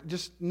are,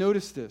 just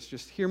notice this,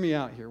 just hear me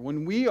out here.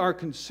 When we are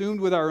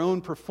consumed with our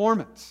own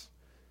performance,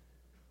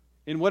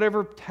 in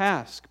whatever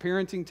task,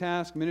 parenting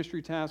task,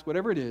 ministry task,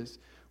 whatever it is,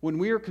 when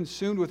we are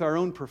consumed with our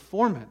own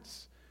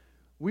performance,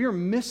 we are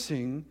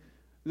missing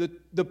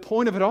the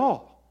point of it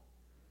all.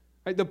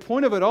 Right? The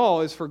point of it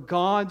all is for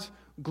God's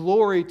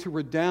glory to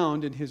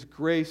redound in His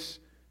grace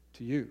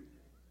to you.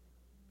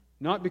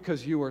 Not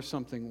because you are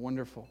something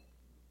wonderful.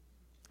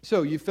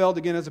 So, you failed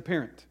again as a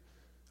parent,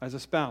 as a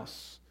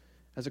spouse,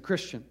 as a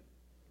Christian.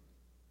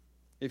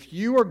 If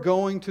you are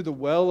going to the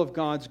well of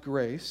God's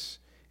grace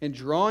and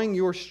drawing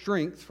your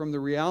strength from the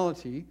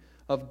reality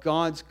of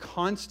God's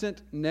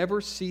constant,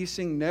 never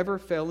ceasing, never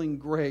failing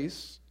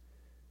grace,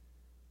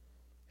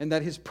 and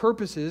that His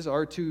purposes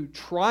are to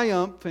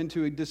triumph and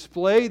to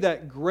display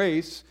that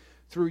grace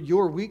through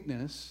your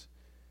weakness,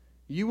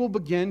 you will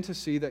begin to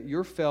see that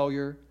your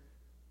failure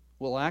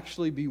will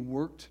actually be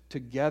worked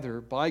together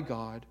by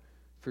God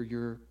for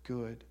your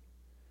good.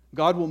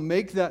 God will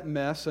make that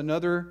mess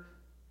another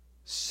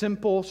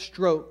simple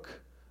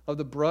stroke of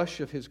the brush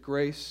of His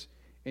grace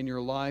in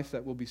your life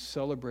that will be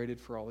celebrated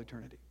for all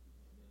eternity.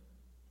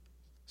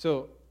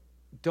 So,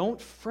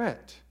 don't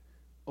fret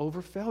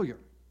over failure.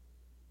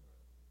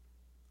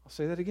 I'll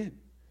say that again.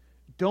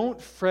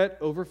 Don't fret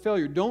over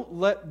failure. Don't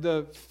let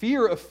the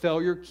fear of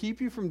failure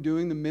keep you from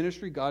doing the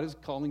ministry God is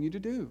calling you to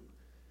do.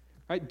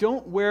 Right?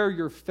 Don't wear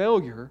your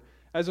failure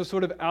as a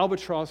sort of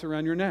albatross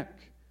around your neck.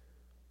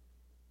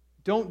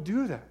 Don't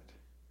do that.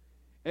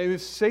 And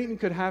if Satan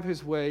could have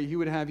his way, he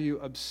would have you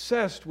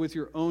obsessed with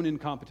your own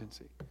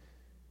incompetency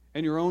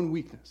and your own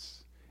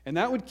weakness. And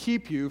that would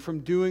keep you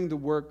from doing the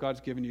work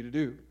God's given you to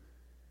do.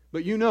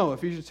 But you know,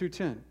 Ephesians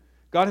 2:10,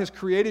 God has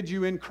created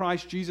you in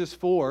Christ Jesus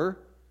for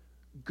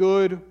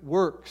good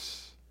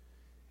works.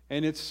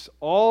 And it's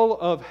all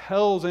of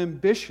hell's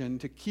ambition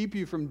to keep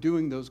you from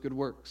doing those good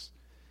works.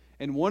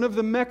 And one of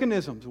the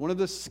mechanisms, one of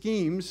the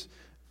schemes,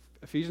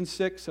 Ephesians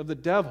 6, of the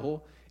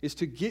devil is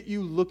to get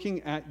you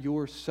looking at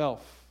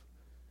yourself.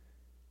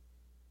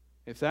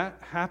 If that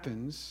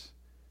happens,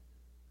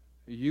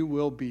 you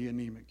will be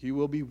anemic. You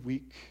will be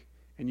weak,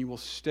 and you will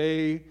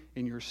stay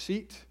in your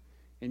seat,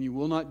 and you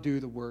will not do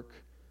the work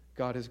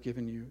God has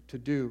given you to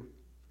do.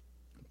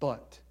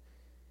 But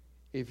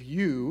if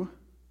you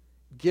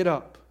get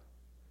up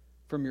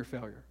from your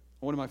failure,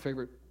 one of my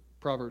favorite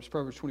Proverbs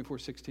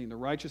 24:16, the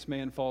righteous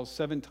man falls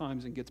 7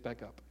 times and gets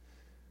back up.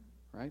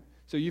 Right?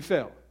 So you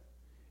fail.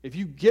 If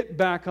you get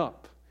back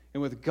up,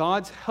 and with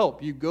God's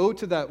help, you go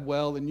to that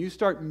well and you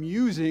start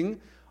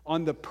musing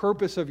on the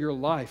purpose of your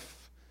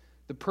life,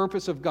 the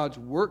purpose of God's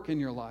work in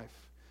your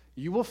life,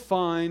 you will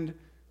find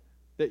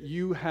that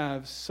you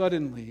have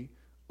suddenly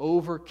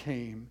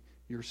overcame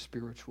your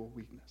spiritual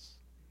weakness.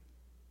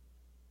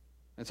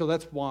 And so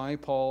that's why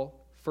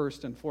Paul,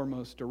 first and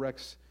foremost,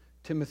 directs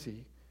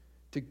Timothy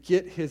to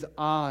get his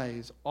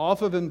eyes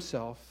off of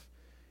himself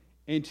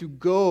and to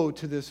go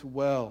to this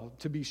well,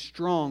 to be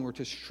strong or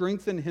to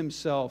strengthen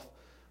himself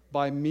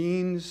by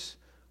means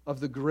of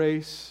the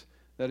grace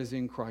that is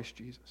in Christ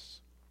Jesus.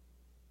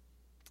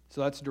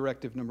 So that's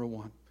directive number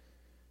 1.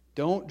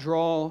 Don't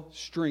draw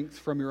strength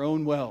from your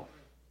own well.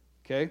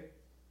 Okay?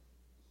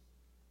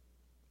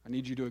 I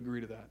need you to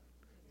agree to that.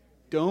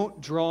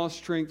 Don't draw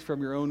strength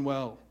from your own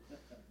well.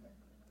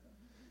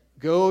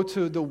 Go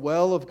to the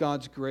well of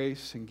God's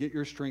grace and get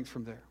your strength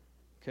from there.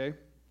 Okay?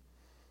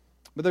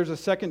 But there's a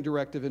second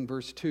directive in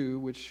verse 2,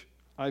 which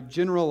I've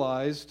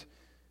generalized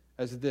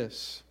as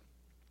this.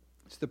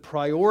 It's the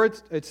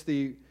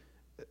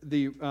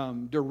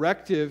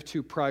directive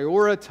to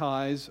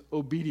prioritize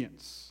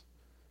obedience.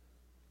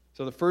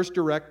 So the first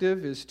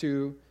directive is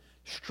to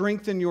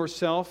strengthen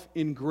yourself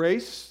in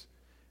grace.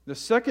 The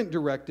second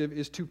directive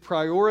is to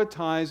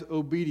prioritize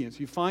obedience.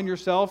 You find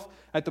yourself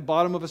at the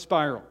bottom of a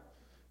spiral.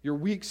 You're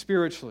weak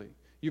spiritually.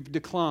 You've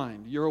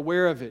declined. You're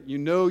aware of it. You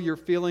know you're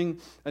feeling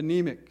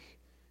anemic.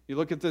 You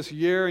look at this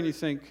year and you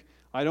think,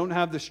 I don't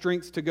have the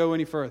strength to go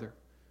any further.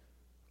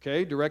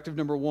 Okay, directive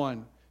number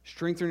 1,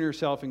 strengthen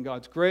yourself in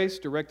God's grace.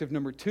 Directive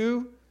number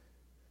 2,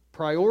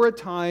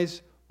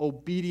 prioritize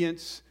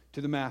obedience to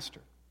the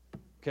Master.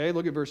 Okay,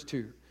 look at verse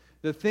 2.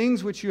 The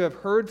things which you have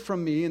heard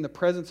from me in the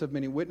presence of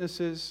many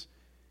witnesses,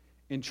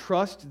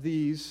 entrust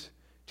these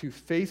to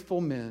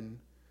faithful men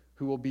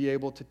who will be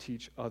able to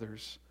teach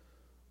others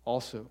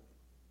also.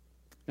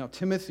 Now,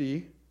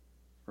 Timothy,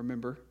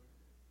 remember,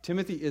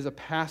 Timothy is a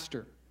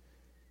pastor.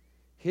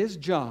 His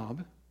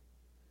job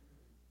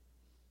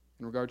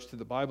in regards to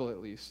the Bible at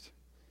least,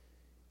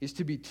 is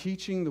to be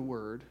teaching the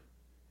Word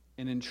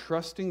and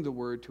entrusting the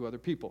Word to other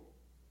people.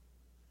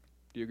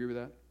 Do you agree with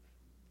that?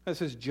 That's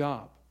his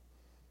job.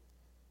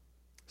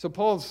 So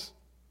Paul's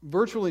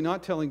virtually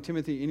not telling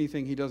Timothy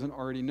anything he doesn't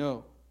already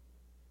know.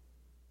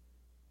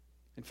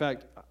 In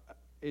fact,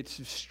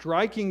 it's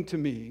striking to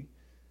me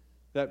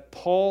that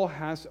Paul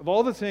has, of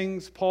all the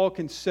things Paul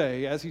can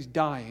say as he's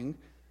dying,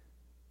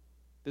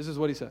 this is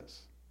what he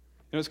says.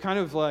 It's kind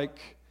of like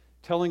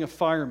telling a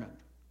fireman,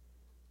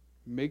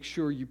 make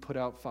sure you put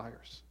out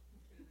fires.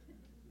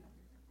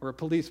 Or a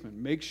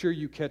policeman, make sure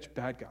you catch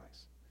bad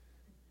guys.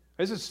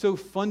 This is so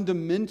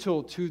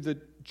fundamental to the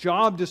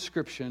job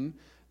description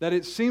that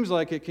it seems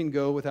like it can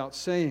go without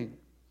saying.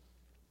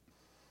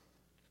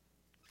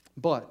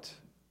 But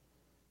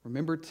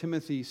remember,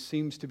 Timothy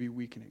seems to be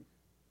weakening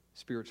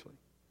spiritually.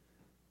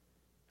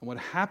 And what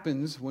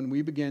happens when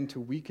we begin to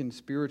weaken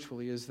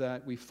spiritually is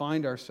that we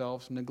find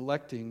ourselves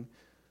neglecting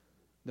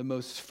the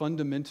most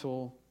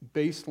fundamental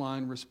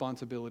baseline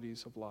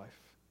responsibilities of life.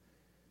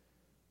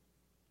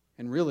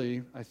 And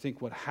really, I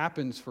think what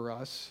happens for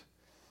us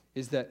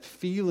is that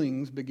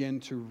feelings begin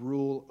to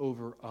rule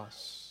over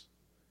us.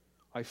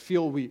 I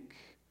feel weak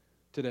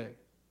today.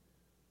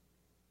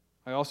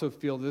 I also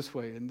feel this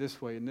way and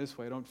this way and this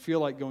way. I don't feel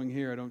like going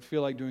here. I don't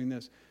feel like doing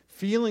this.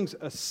 Feelings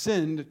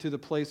ascend to the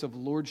place of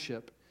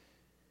lordship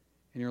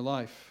in your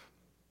life.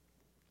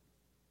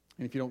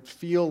 And if you don't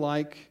feel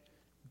like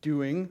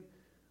doing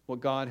what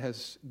God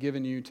has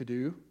given you to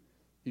do,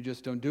 you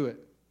just don't do it.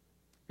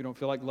 If you don't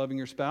feel like loving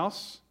your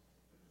spouse,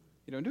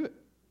 you don't do it.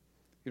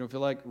 You don't feel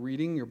like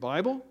reading your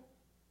Bible, you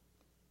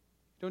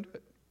don't do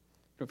it.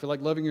 You don't feel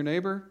like loving your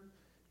neighbor,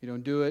 you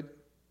don't do it.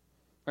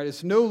 Right?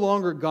 It's no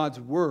longer God's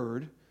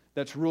word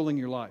that's ruling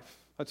your life.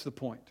 That's the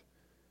point.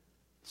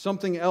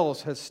 Something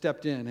else has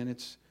stepped in, and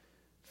it's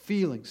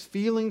feelings.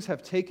 Feelings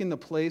have taken the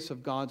place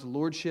of God's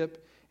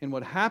lordship, and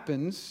what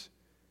happens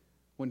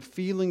when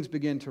feelings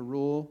begin to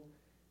rule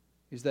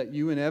is that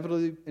you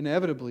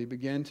inevitably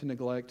begin to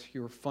neglect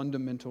your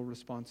fundamental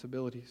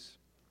responsibilities.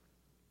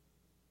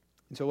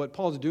 And so what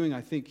Paul's doing,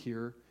 I think,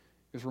 here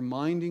is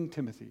reminding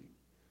Timothy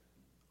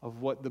of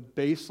what the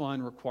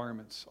baseline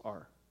requirements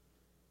are.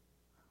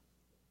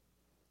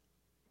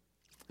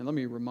 And let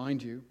me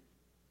remind you,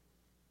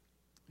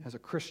 as a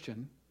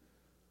Christian,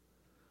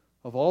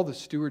 of all the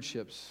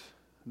stewardships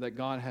that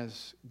God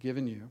has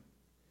given you,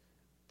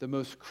 the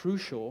most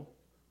crucial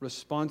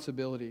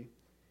responsibility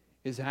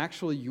is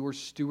actually your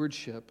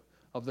stewardship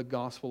of the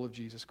gospel of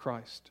Jesus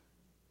Christ.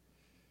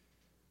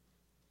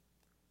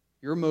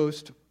 Your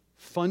most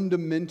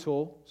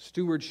fundamental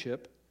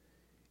stewardship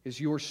is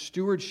your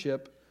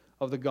stewardship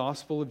of the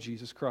gospel of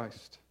Jesus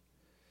Christ.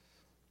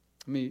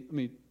 Let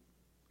me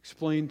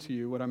explain to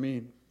you what I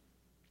mean.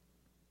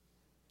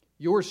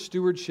 Your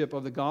stewardship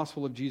of the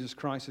gospel of Jesus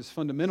Christ is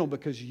fundamental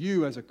because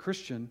you, as a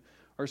Christian,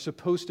 are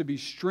supposed to be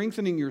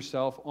strengthening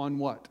yourself on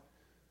what?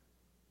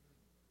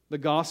 The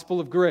gospel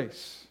of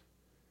grace.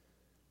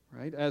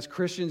 Right? As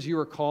Christians, you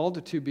are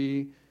called to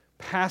be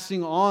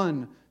passing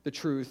on the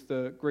truth,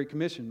 the Great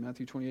Commission,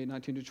 Matthew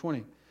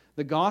 28:19-20.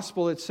 The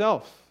gospel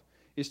itself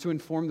is to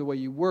inform the way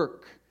you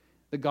work.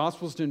 The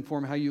gospel is to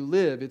inform how you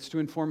live. It's to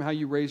inform how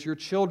you raise your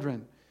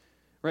children.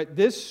 Right?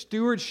 This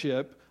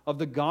stewardship of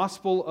the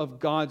gospel of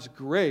God's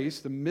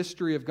grace, the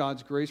mystery of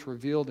God's grace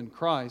revealed in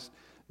Christ,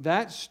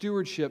 that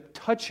stewardship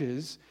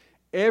touches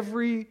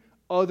every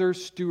other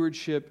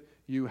stewardship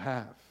you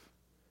have.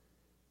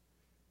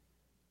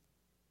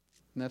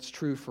 And that's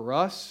true for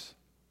us,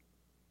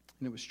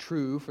 and it was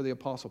true for the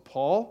Apostle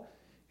Paul,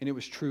 and it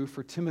was true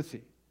for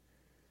Timothy.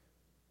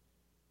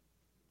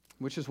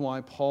 Which is why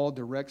Paul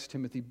directs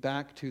Timothy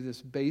back to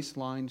this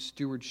baseline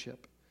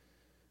stewardship.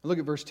 And look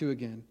at verse 2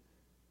 again.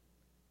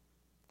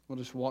 We'll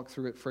just walk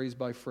through it phrase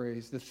by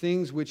phrase. The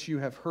things which you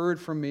have heard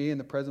from me in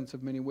the presence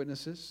of many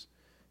witnesses,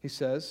 he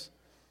says.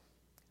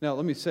 Now,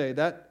 let me say,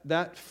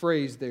 that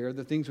phrase there,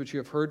 the things which you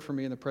have heard from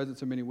me in the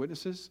presence of many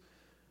witnesses,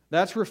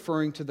 that's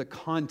referring to the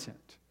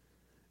content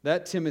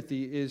that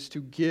Timothy is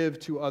to give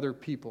to other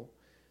people.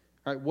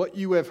 All right, what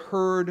you have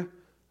heard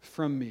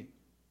from me.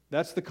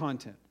 That's the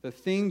content. The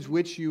things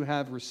which you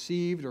have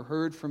received or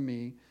heard from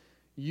me,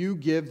 you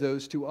give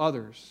those to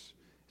others.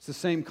 It's the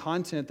same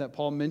content that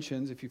Paul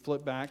mentions if you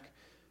flip back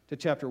to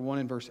chapter 1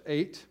 and verse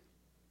 8.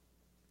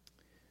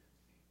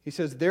 He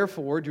says,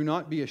 "Therefore, do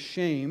not be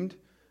ashamed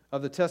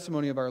of the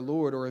testimony of our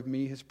Lord or of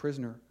me, his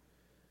prisoner,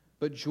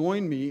 but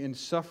join me in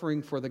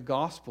suffering for the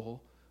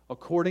gospel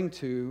according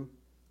to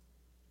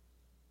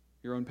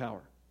your own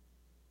power."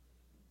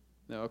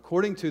 Now,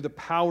 according to the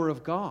power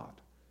of God.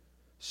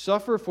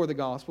 Suffer for the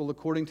gospel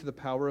according to the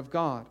power of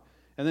God.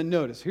 And then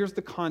notice, here's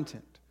the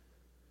content.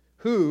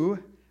 Who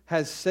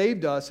has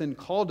saved us and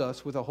called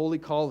us with a holy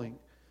calling,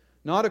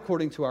 not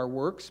according to our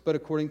works, but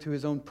according to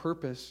his own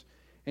purpose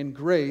and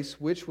grace,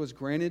 which was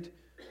granted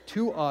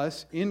to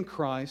us in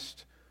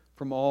Christ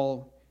from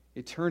all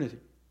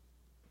eternity,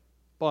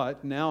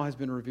 but now has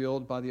been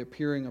revealed by the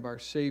appearing of our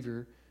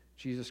Savior,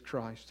 Jesus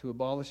Christ, who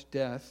abolished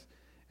death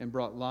and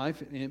brought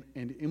life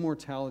and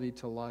immortality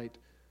to light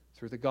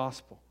through the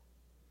gospel.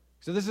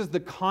 So this is the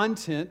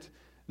content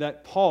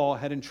that Paul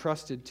had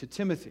entrusted to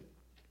Timothy.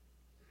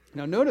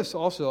 Now notice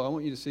also, I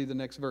want you to see the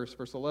next verse,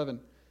 verse 11.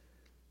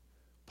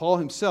 Paul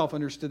himself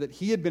understood that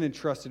he had been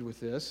entrusted with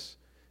this.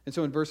 And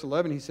so in verse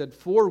 11 he said,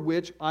 for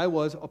which I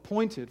was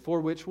appointed. For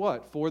which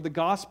what? For the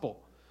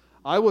gospel.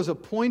 I was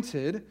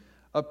appointed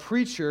a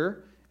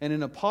preacher and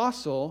an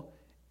apostle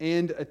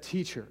and a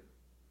teacher.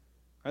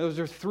 Right, those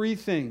are three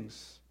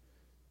things.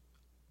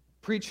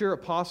 Preacher,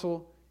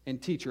 apostle,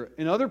 and teacher.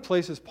 In other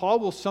places, Paul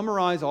will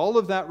summarize all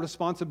of that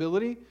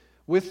responsibility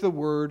with the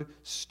word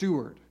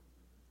steward.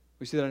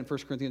 We see that in 1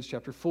 Corinthians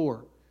chapter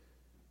 4.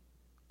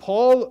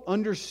 Paul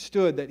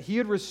understood that he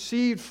had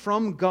received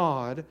from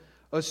God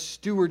a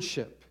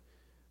stewardship,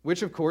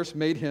 which of course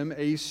made him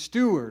a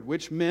steward,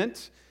 which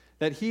meant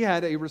that he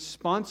had a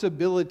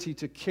responsibility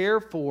to care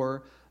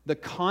for the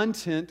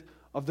content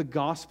of the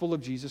gospel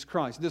of Jesus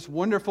Christ. This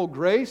wonderful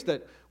grace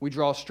that we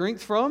draw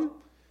strength from,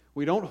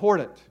 we don't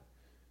hoard it.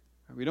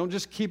 We don't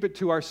just keep it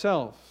to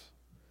ourselves.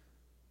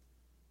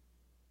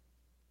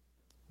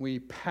 We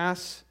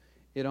pass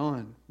it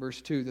on.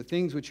 Verse 2, the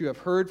things which you have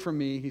heard from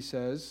me, he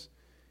says,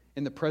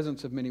 in the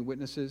presence of many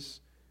witnesses,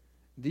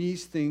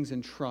 these things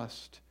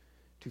entrust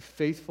to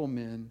faithful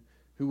men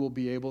who will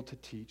be able to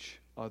teach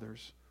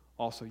others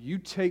also. You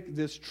take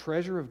this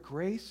treasure of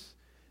grace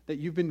that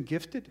you've been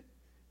gifted,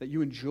 that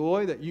you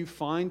enjoy, that you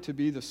find to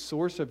be the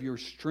source of your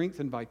strength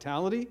and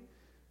vitality.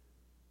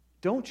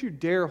 Don't you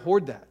dare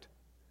hoard that.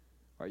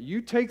 All right,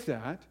 you take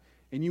that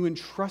and you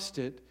entrust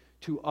it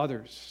to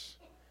others.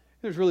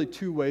 There's really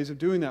two ways of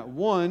doing that.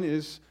 One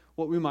is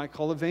what we might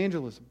call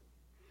evangelism.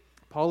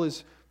 Paul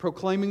is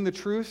proclaiming the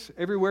truth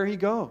everywhere he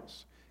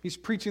goes. He's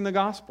preaching the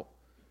gospel.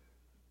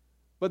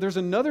 But there's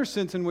another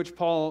sense in which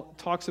Paul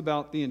talks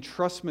about the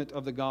entrustment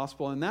of the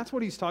gospel, and that's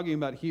what he's talking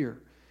about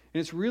here.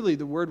 And it's really,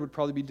 the word would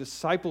probably be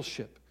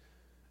discipleship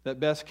that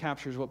best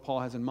captures what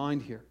Paul has in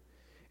mind here.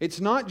 It's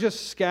not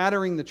just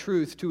scattering the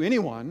truth to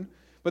anyone,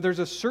 but there's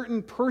a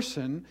certain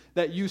person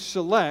that you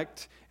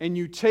select, and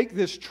you take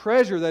this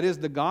treasure that is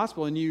the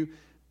gospel, and you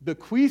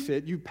bequeath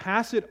it, you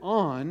pass it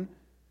on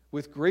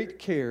with great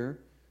care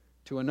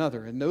to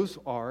another. And those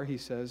are, he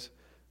says,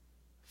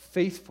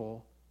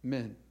 faithful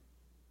men.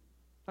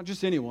 Not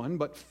just anyone,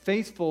 but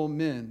faithful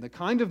men. The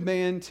kind of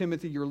man,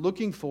 Timothy, you're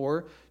looking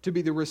for to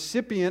be the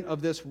recipient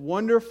of this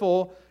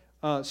wonderful,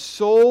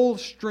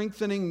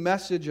 soul-strengthening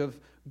message of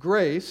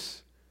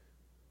grace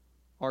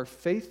are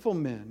faithful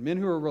men. Men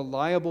who are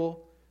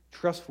reliable,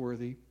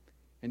 trustworthy,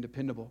 and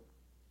dependable.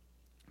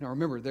 Now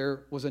remember,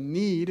 there was a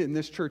need in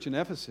this church in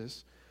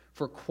Ephesus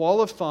for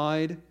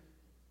qualified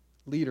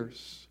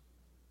leaders.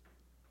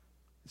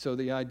 So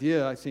the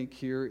idea, I think,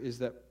 here is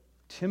that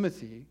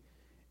Timothy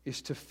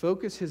is to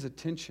focus his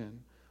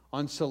attention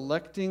on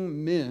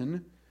selecting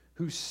men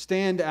who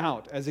stand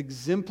out as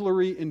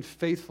exemplary in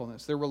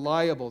faithfulness. They're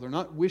reliable, they're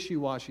not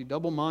wishy-washy,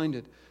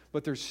 double-minded,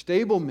 but they're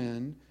stable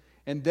men,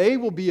 and they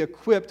will be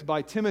equipped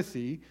by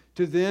Timothy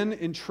to then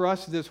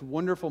entrust this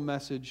wonderful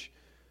message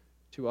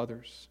to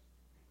others.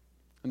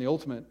 And the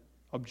ultimate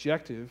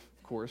objective,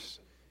 of course,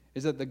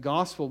 is that the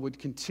gospel would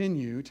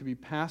continue to be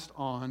passed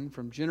on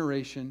from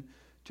generation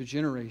to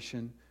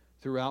generation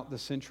throughout the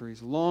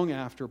centuries, long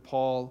after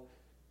Paul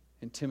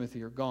and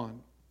Timothy are gone.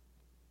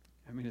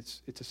 I mean,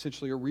 it's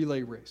essentially a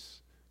relay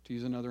race, to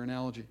use another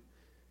analogy.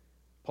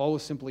 Paul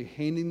was simply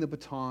handing the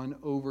baton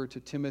over to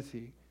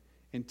Timothy,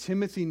 and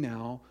Timothy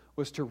now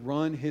was to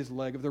run his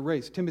leg of the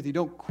race. Timothy,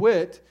 don't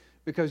quit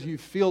because you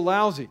feel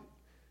lousy.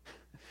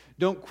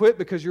 Don't quit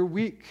because you're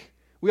weak.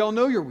 We all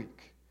know you're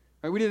weak.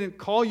 Right? We didn't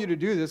call you to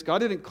do this. God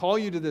didn't call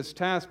you to this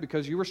task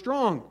because you were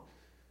strong.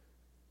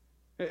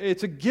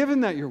 It's a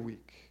given that you're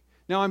weak.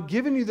 Now I'm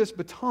giving you this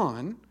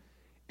baton,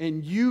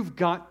 and you've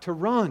got to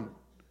run.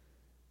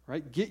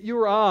 Right? Get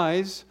your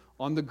eyes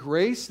on the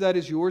grace that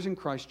is yours in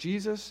Christ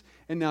Jesus,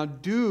 and now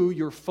do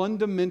your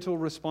fundamental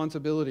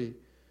responsibility.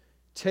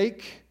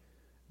 Take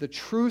the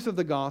truth of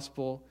the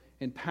gospel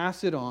and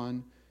pass it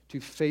on to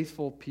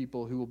faithful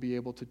people who will be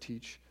able to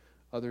teach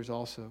others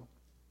also.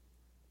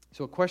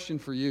 So a question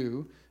for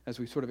you, as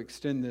we sort of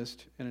extend this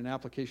in an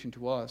application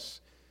to us,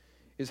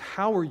 is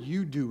how are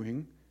you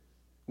doing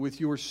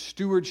with your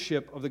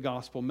stewardship of the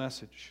gospel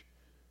message?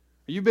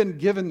 You've been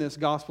given this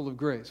gospel of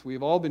grace.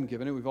 We've all been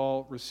given it. We've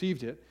all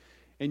received it.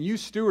 And you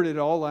stewarded it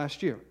all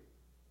last year.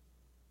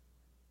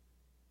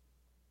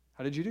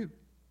 How did you do?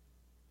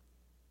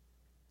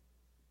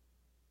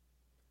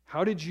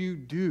 How did you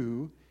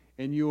do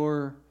in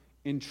your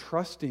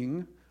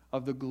entrusting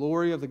of the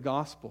glory of the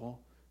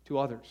gospel to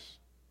others?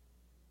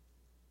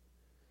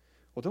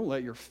 Well, don't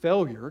let your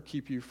failure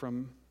keep you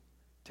from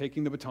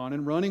taking the baton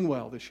and running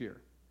well this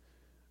year.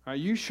 I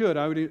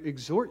would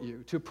exhort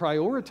you to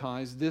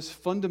prioritize this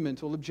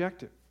fundamental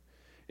objective.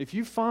 If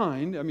you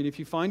find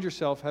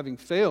yourself having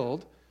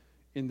failed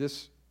in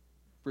this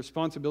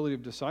responsibility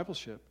of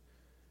discipleship,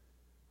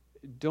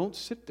 don't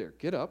sit there.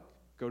 Get up,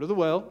 go to the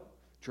well,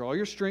 draw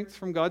your strength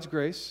from God's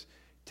grace,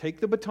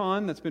 take the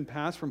baton that's been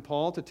passed from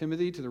Paul to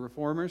Timothy, to the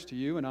reformers, to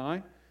you and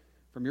I,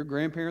 from your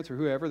grandparents or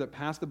whoever that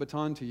passed the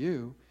baton to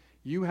you.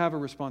 You have a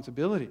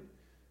responsibility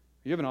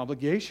You have an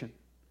obligation.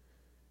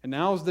 And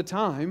now is the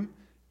time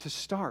to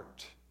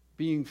start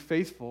being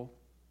faithful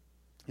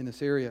in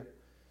this area.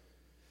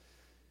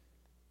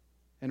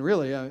 And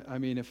really, I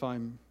mean, if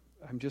I'm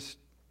just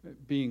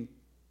being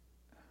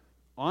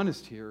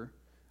honest here,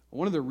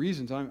 one of the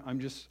reasons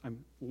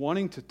I'm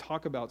wanting to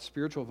talk about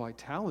spiritual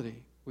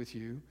vitality with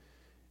you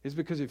is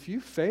because if you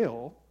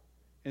fail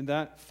in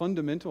that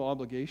fundamental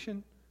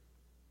obligation,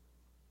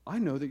 I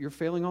know that you're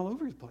failing all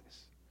over the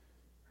place.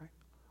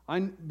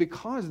 Right?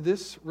 Because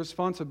this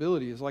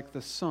responsibility is like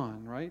the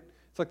sun, right?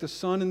 It's like the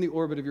sun in the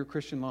orbit of your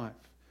Christian life.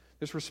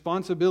 This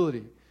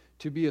responsibility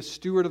to be a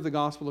steward of the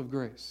gospel of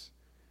grace.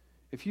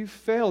 If you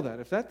fail that,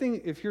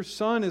 if your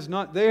sun is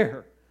not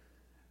there,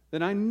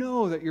 then I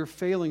know that you're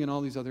failing in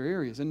all these other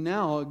areas. And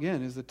now,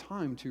 again, is the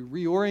time to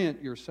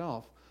reorient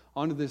yourself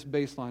onto this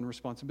baseline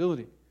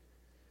responsibility.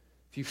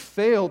 If you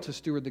fail to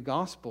steward the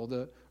gospel,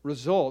 the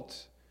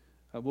result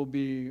will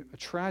be a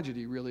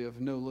tragedy, really,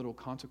 of no little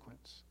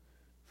consequence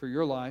for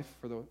your life,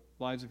 for the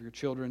lives of your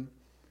children,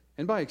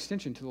 and by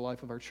extension to the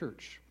life of our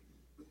church.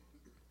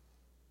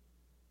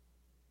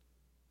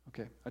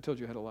 Okay, I told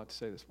you I had a lot to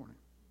say this morning.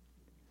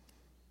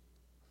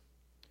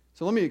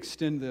 So let me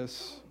extend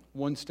this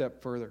one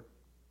step further.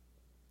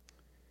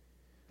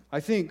 I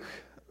think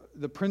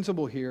the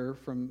principle here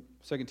from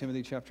 2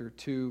 Timothy chapter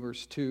 2,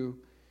 verse 2,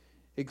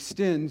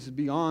 extends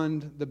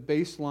beyond the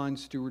baseline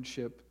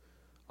stewardship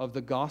of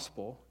the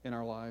gospel in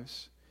our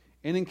lives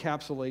and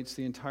encapsulates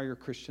the entire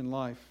Christian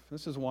life.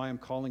 This is why I'm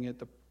calling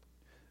it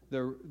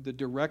the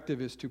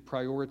directive is to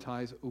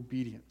prioritize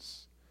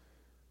obedience.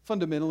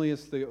 Fundamentally,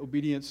 it's the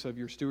obedience of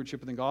your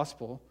stewardship of the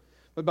gospel,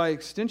 but by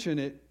extension,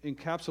 it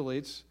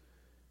encapsulates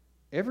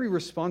every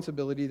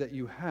responsibility that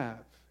you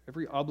have,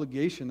 every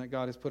obligation that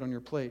God has put on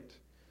your plate.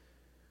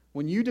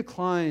 When you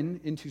decline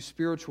into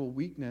spiritual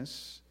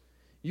weakness,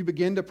 you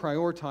begin to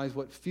prioritize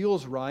what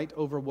feels right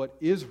over what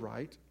is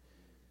right,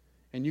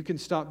 and you can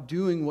stop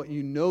doing what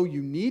you know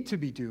you need to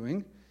be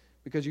doing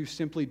because you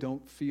simply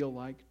don't feel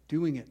like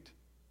doing it.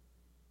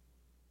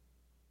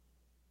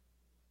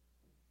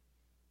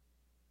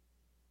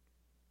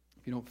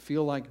 If you don't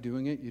feel like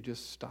doing it, you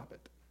just stop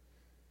it.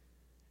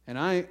 And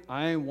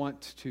I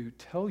want to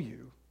tell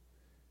you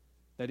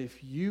that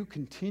if you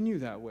continue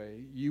that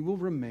way, you will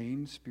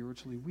remain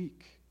spiritually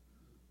weak.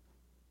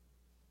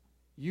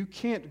 You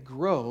can't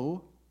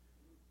grow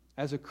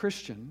as a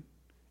Christian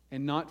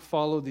and not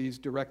follow these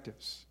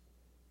directives.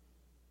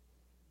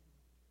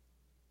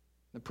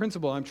 The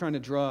principle I'm trying to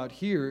draw out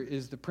here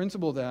is the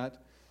principle that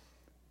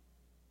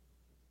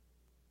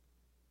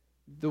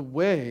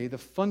the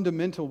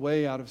fundamental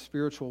way out of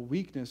spiritual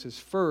weakness is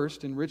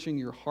first enriching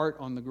your heart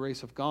on the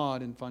grace of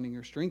God and finding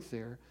your strength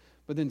there.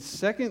 But then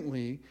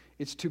secondly,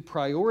 it's to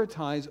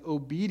prioritize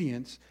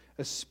obedience,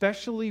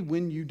 especially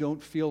when you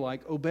don't feel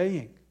like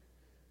obeying.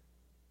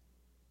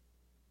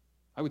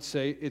 I would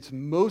say it's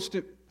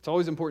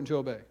always important to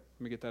obey. Let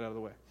me get that out of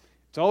the way.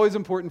 It's always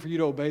important for you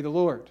to obey the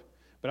Lord.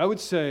 But I would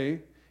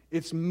say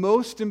it's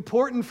most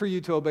important for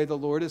you to obey the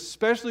Lord,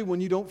 especially when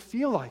you don't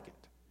feel like it.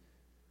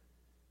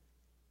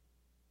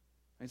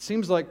 It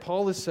seems like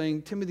Paul is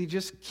saying, Timothy,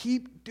 just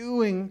keep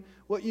doing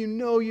what you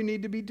know you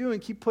need to be doing.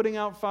 Keep putting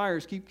out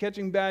fires. Keep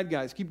catching bad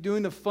guys. Keep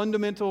doing the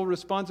fundamental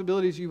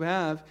responsibilities you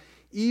have,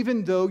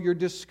 even though you're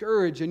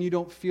discouraged and you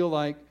don't feel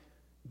like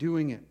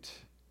doing it.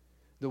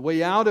 The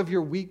way out of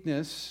your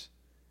weakness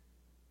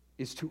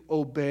is to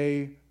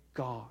obey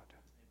God.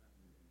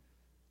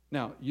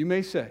 Now, you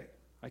may say,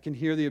 I can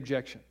hear the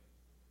objection.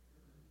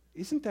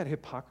 Isn't that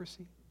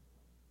hypocrisy?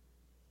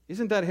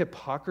 Isn't that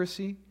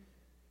hypocrisy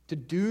to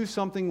do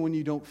something when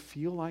you don't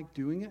feel like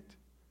doing it?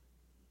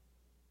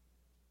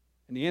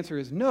 And the answer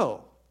is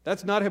no,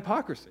 that's not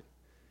hypocrisy.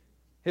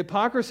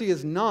 Hypocrisy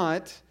is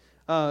not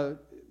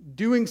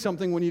doing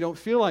something when you don't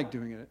feel like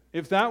doing it.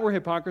 If that were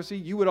hypocrisy,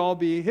 you would all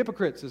be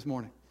hypocrites this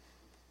morning.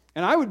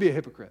 And I would be a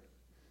hypocrite.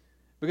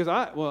 Because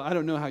I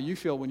don't know how you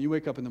feel when you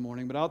wake up in the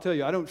morning, but I'll tell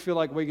you, I don't feel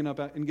like waking up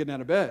and getting out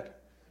of bed.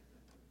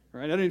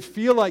 Right? I didn't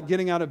feel like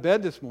getting out of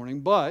bed this morning,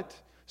 but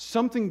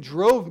something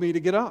drove me to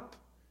get up.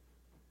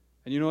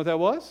 And you know what that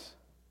was?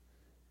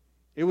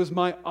 It was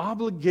my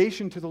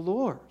obligation to the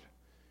Lord,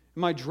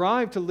 my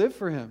drive to live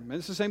for Him. And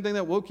it's the same thing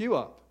that woke you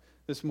up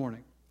this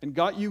morning and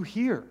got you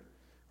here.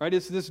 Right?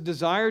 It's this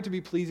desire to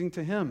be pleasing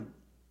to Him.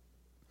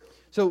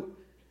 So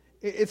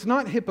it's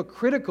not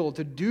hypocritical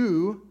to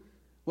do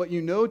what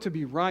you know to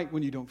be right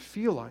when you don't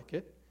feel like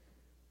it.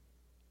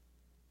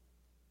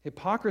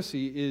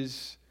 Hypocrisy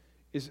is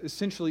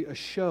essentially a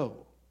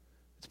show.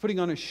 It's putting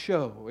on a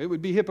show. It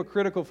would be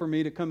hypocritical for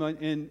me to come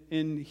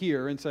in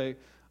here and say,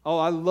 oh,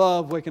 I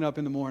love waking up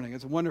in the morning.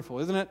 It's wonderful,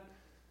 isn't it?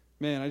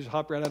 Man, I just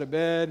hop right out of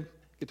bed,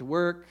 get to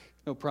work,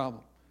 no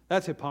problem.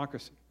 That's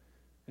hypocrisy.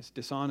 It's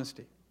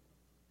dishonesty.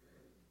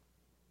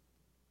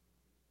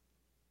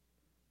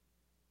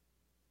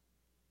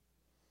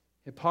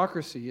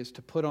 Hypocrisy is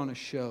to put on a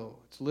show.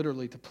 It's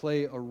literally to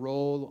play a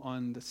role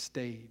on the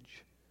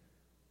stage.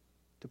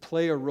 To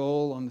play a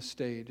role on the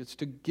stage. It's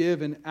to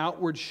give an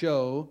outward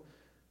show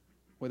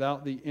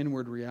without the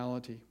inward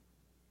reality.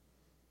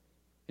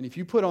 And if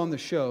you put on the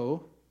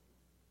show,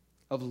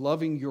 of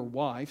loving your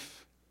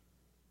wife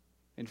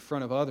in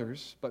front of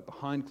others, but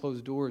behind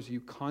closed doors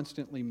you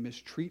constantly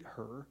mistreat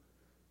her,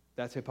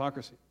 that's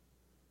hypocrisy.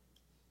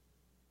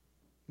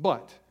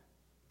 But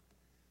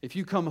if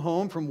you come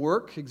home from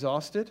work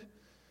exhausted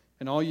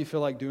and all you feel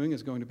like doing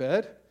is going to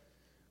bed,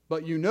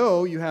 but you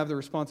know you have the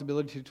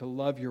responsibility to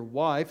love your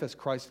wife as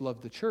Christ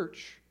loved the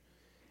church,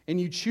 and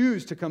you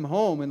choose to come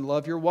home and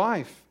love your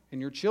wife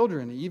and your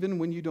children even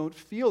when you don't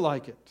feel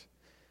like it,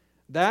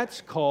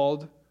 that's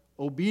called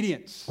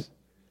obedience.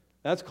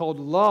 That's called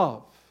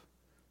love.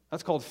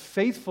 That's called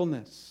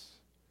faithfulness.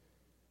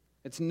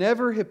 It's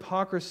never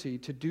hypocrisy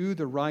to do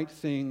the right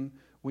thing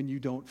when you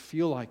don't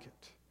feel like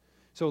it.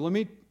 So let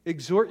me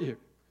exhort you.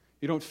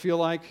 You don't feel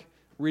like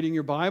reading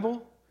your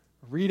Bible?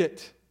 Read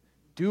it.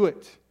 Do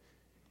it.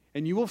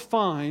 And you will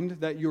find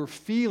that your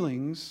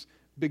feelings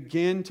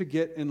begin to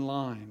get in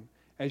line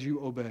as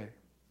you obey.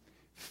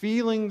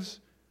 Feelings,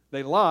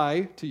 they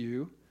lie to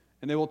you,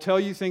 and they will tell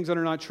you things that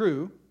are not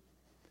true,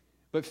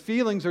 but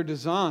feelings are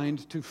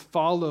designed to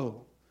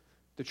follow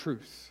the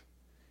truth.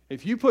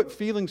 If you put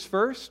feelings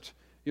first,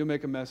 you'll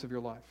make a mess of your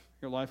life.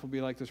 Your life will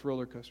be like this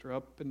roller coaster,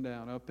 up and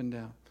down, up and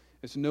down.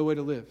 It's no way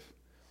to live.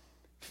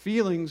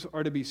 Feelings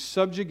are to be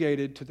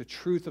subjugated to the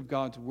truth of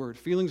God's Word.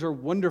 Feelings are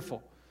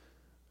wonderful.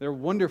 They're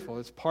wonderful.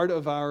 It's part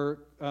of our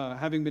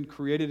having been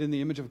created in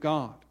the image of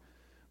God.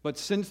 But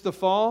since the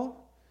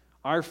fall,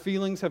 our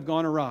feelings have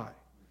gone awry.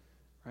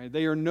 Right?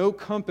 They are no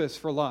compass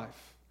for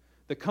life.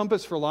 The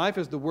compass for life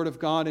is the Word of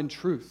God and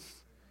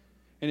truth.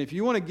 And if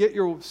you want to get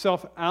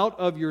yourself out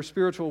of your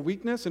spiritual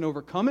weakness and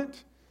overcome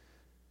it,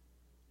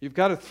 you've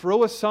got to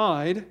throw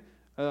aside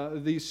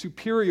the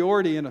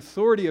superiority and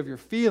authority of your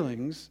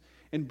feelings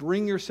and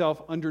bring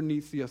yourself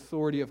underneath the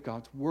authority of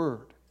God's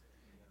Word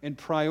and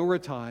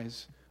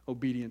prioritize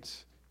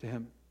obedience to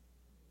Him.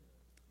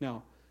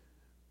 Now,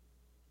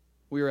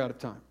 we are out of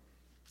time.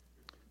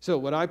 So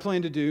what I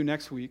plan to do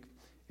next week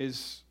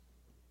is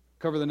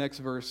cover the next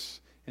verse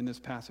in this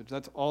passage.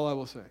 That's all I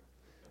will say.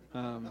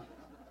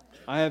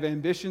 I have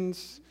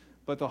ambitions,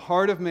 but the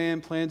heart of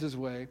man plans his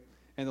way,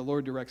 and the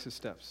Lord directs his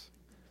steps.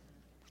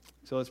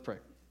 So let's pray.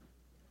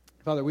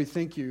 Father, we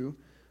thank you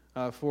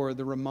for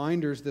the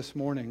reminders this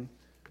morning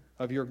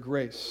of your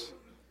grace.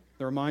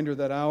 The reminder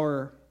that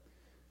our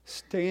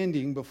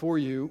standing before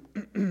you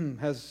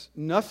has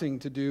nothing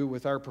to do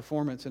with our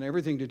performance and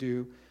everything to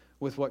do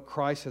with what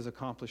Christ has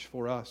accomplished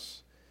for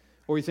us.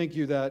 Lord, we thank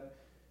you that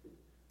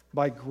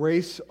by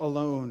grace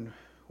alone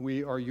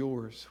we are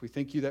yours. We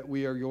thank you that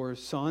we are your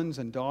sons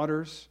and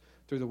daughters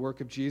through the work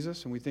of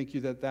Jesus, and we thank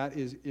you that that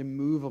is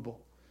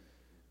immovable,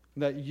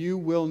 that you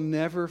will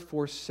never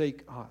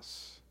forsake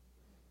us.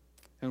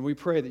 And we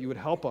pray that you would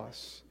help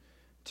us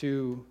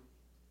to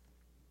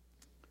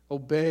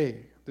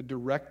obey the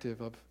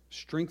directive of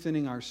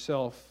strengthening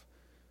ourselves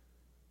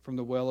from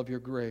the well of your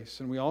grace.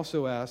 And we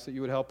also ask that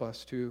you would help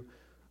us to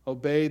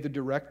obey the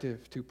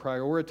directive to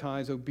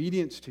prioritize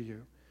obedience to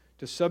you,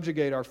 to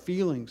subjugate our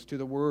feelings to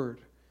the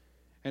Word,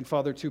 and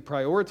Father, to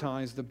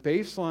prioritize the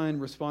baseline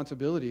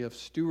responsibility of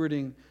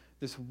stewarding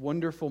this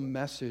wonderful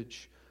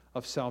message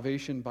of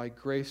salvation by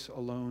grace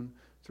alone,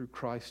 through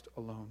Christ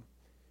alone.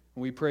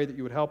 And we pray that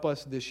you would help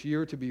us this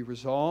year to be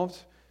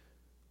resolved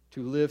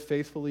to live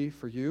faithfully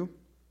for you.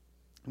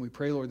 And we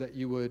pray, Lord, that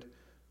you would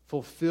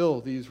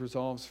fulfill these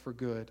resolves for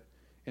good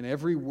in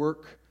every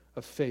work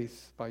of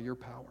faith by your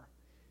power.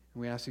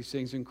 And we ask these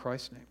things in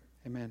Christ's name.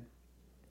 Amen.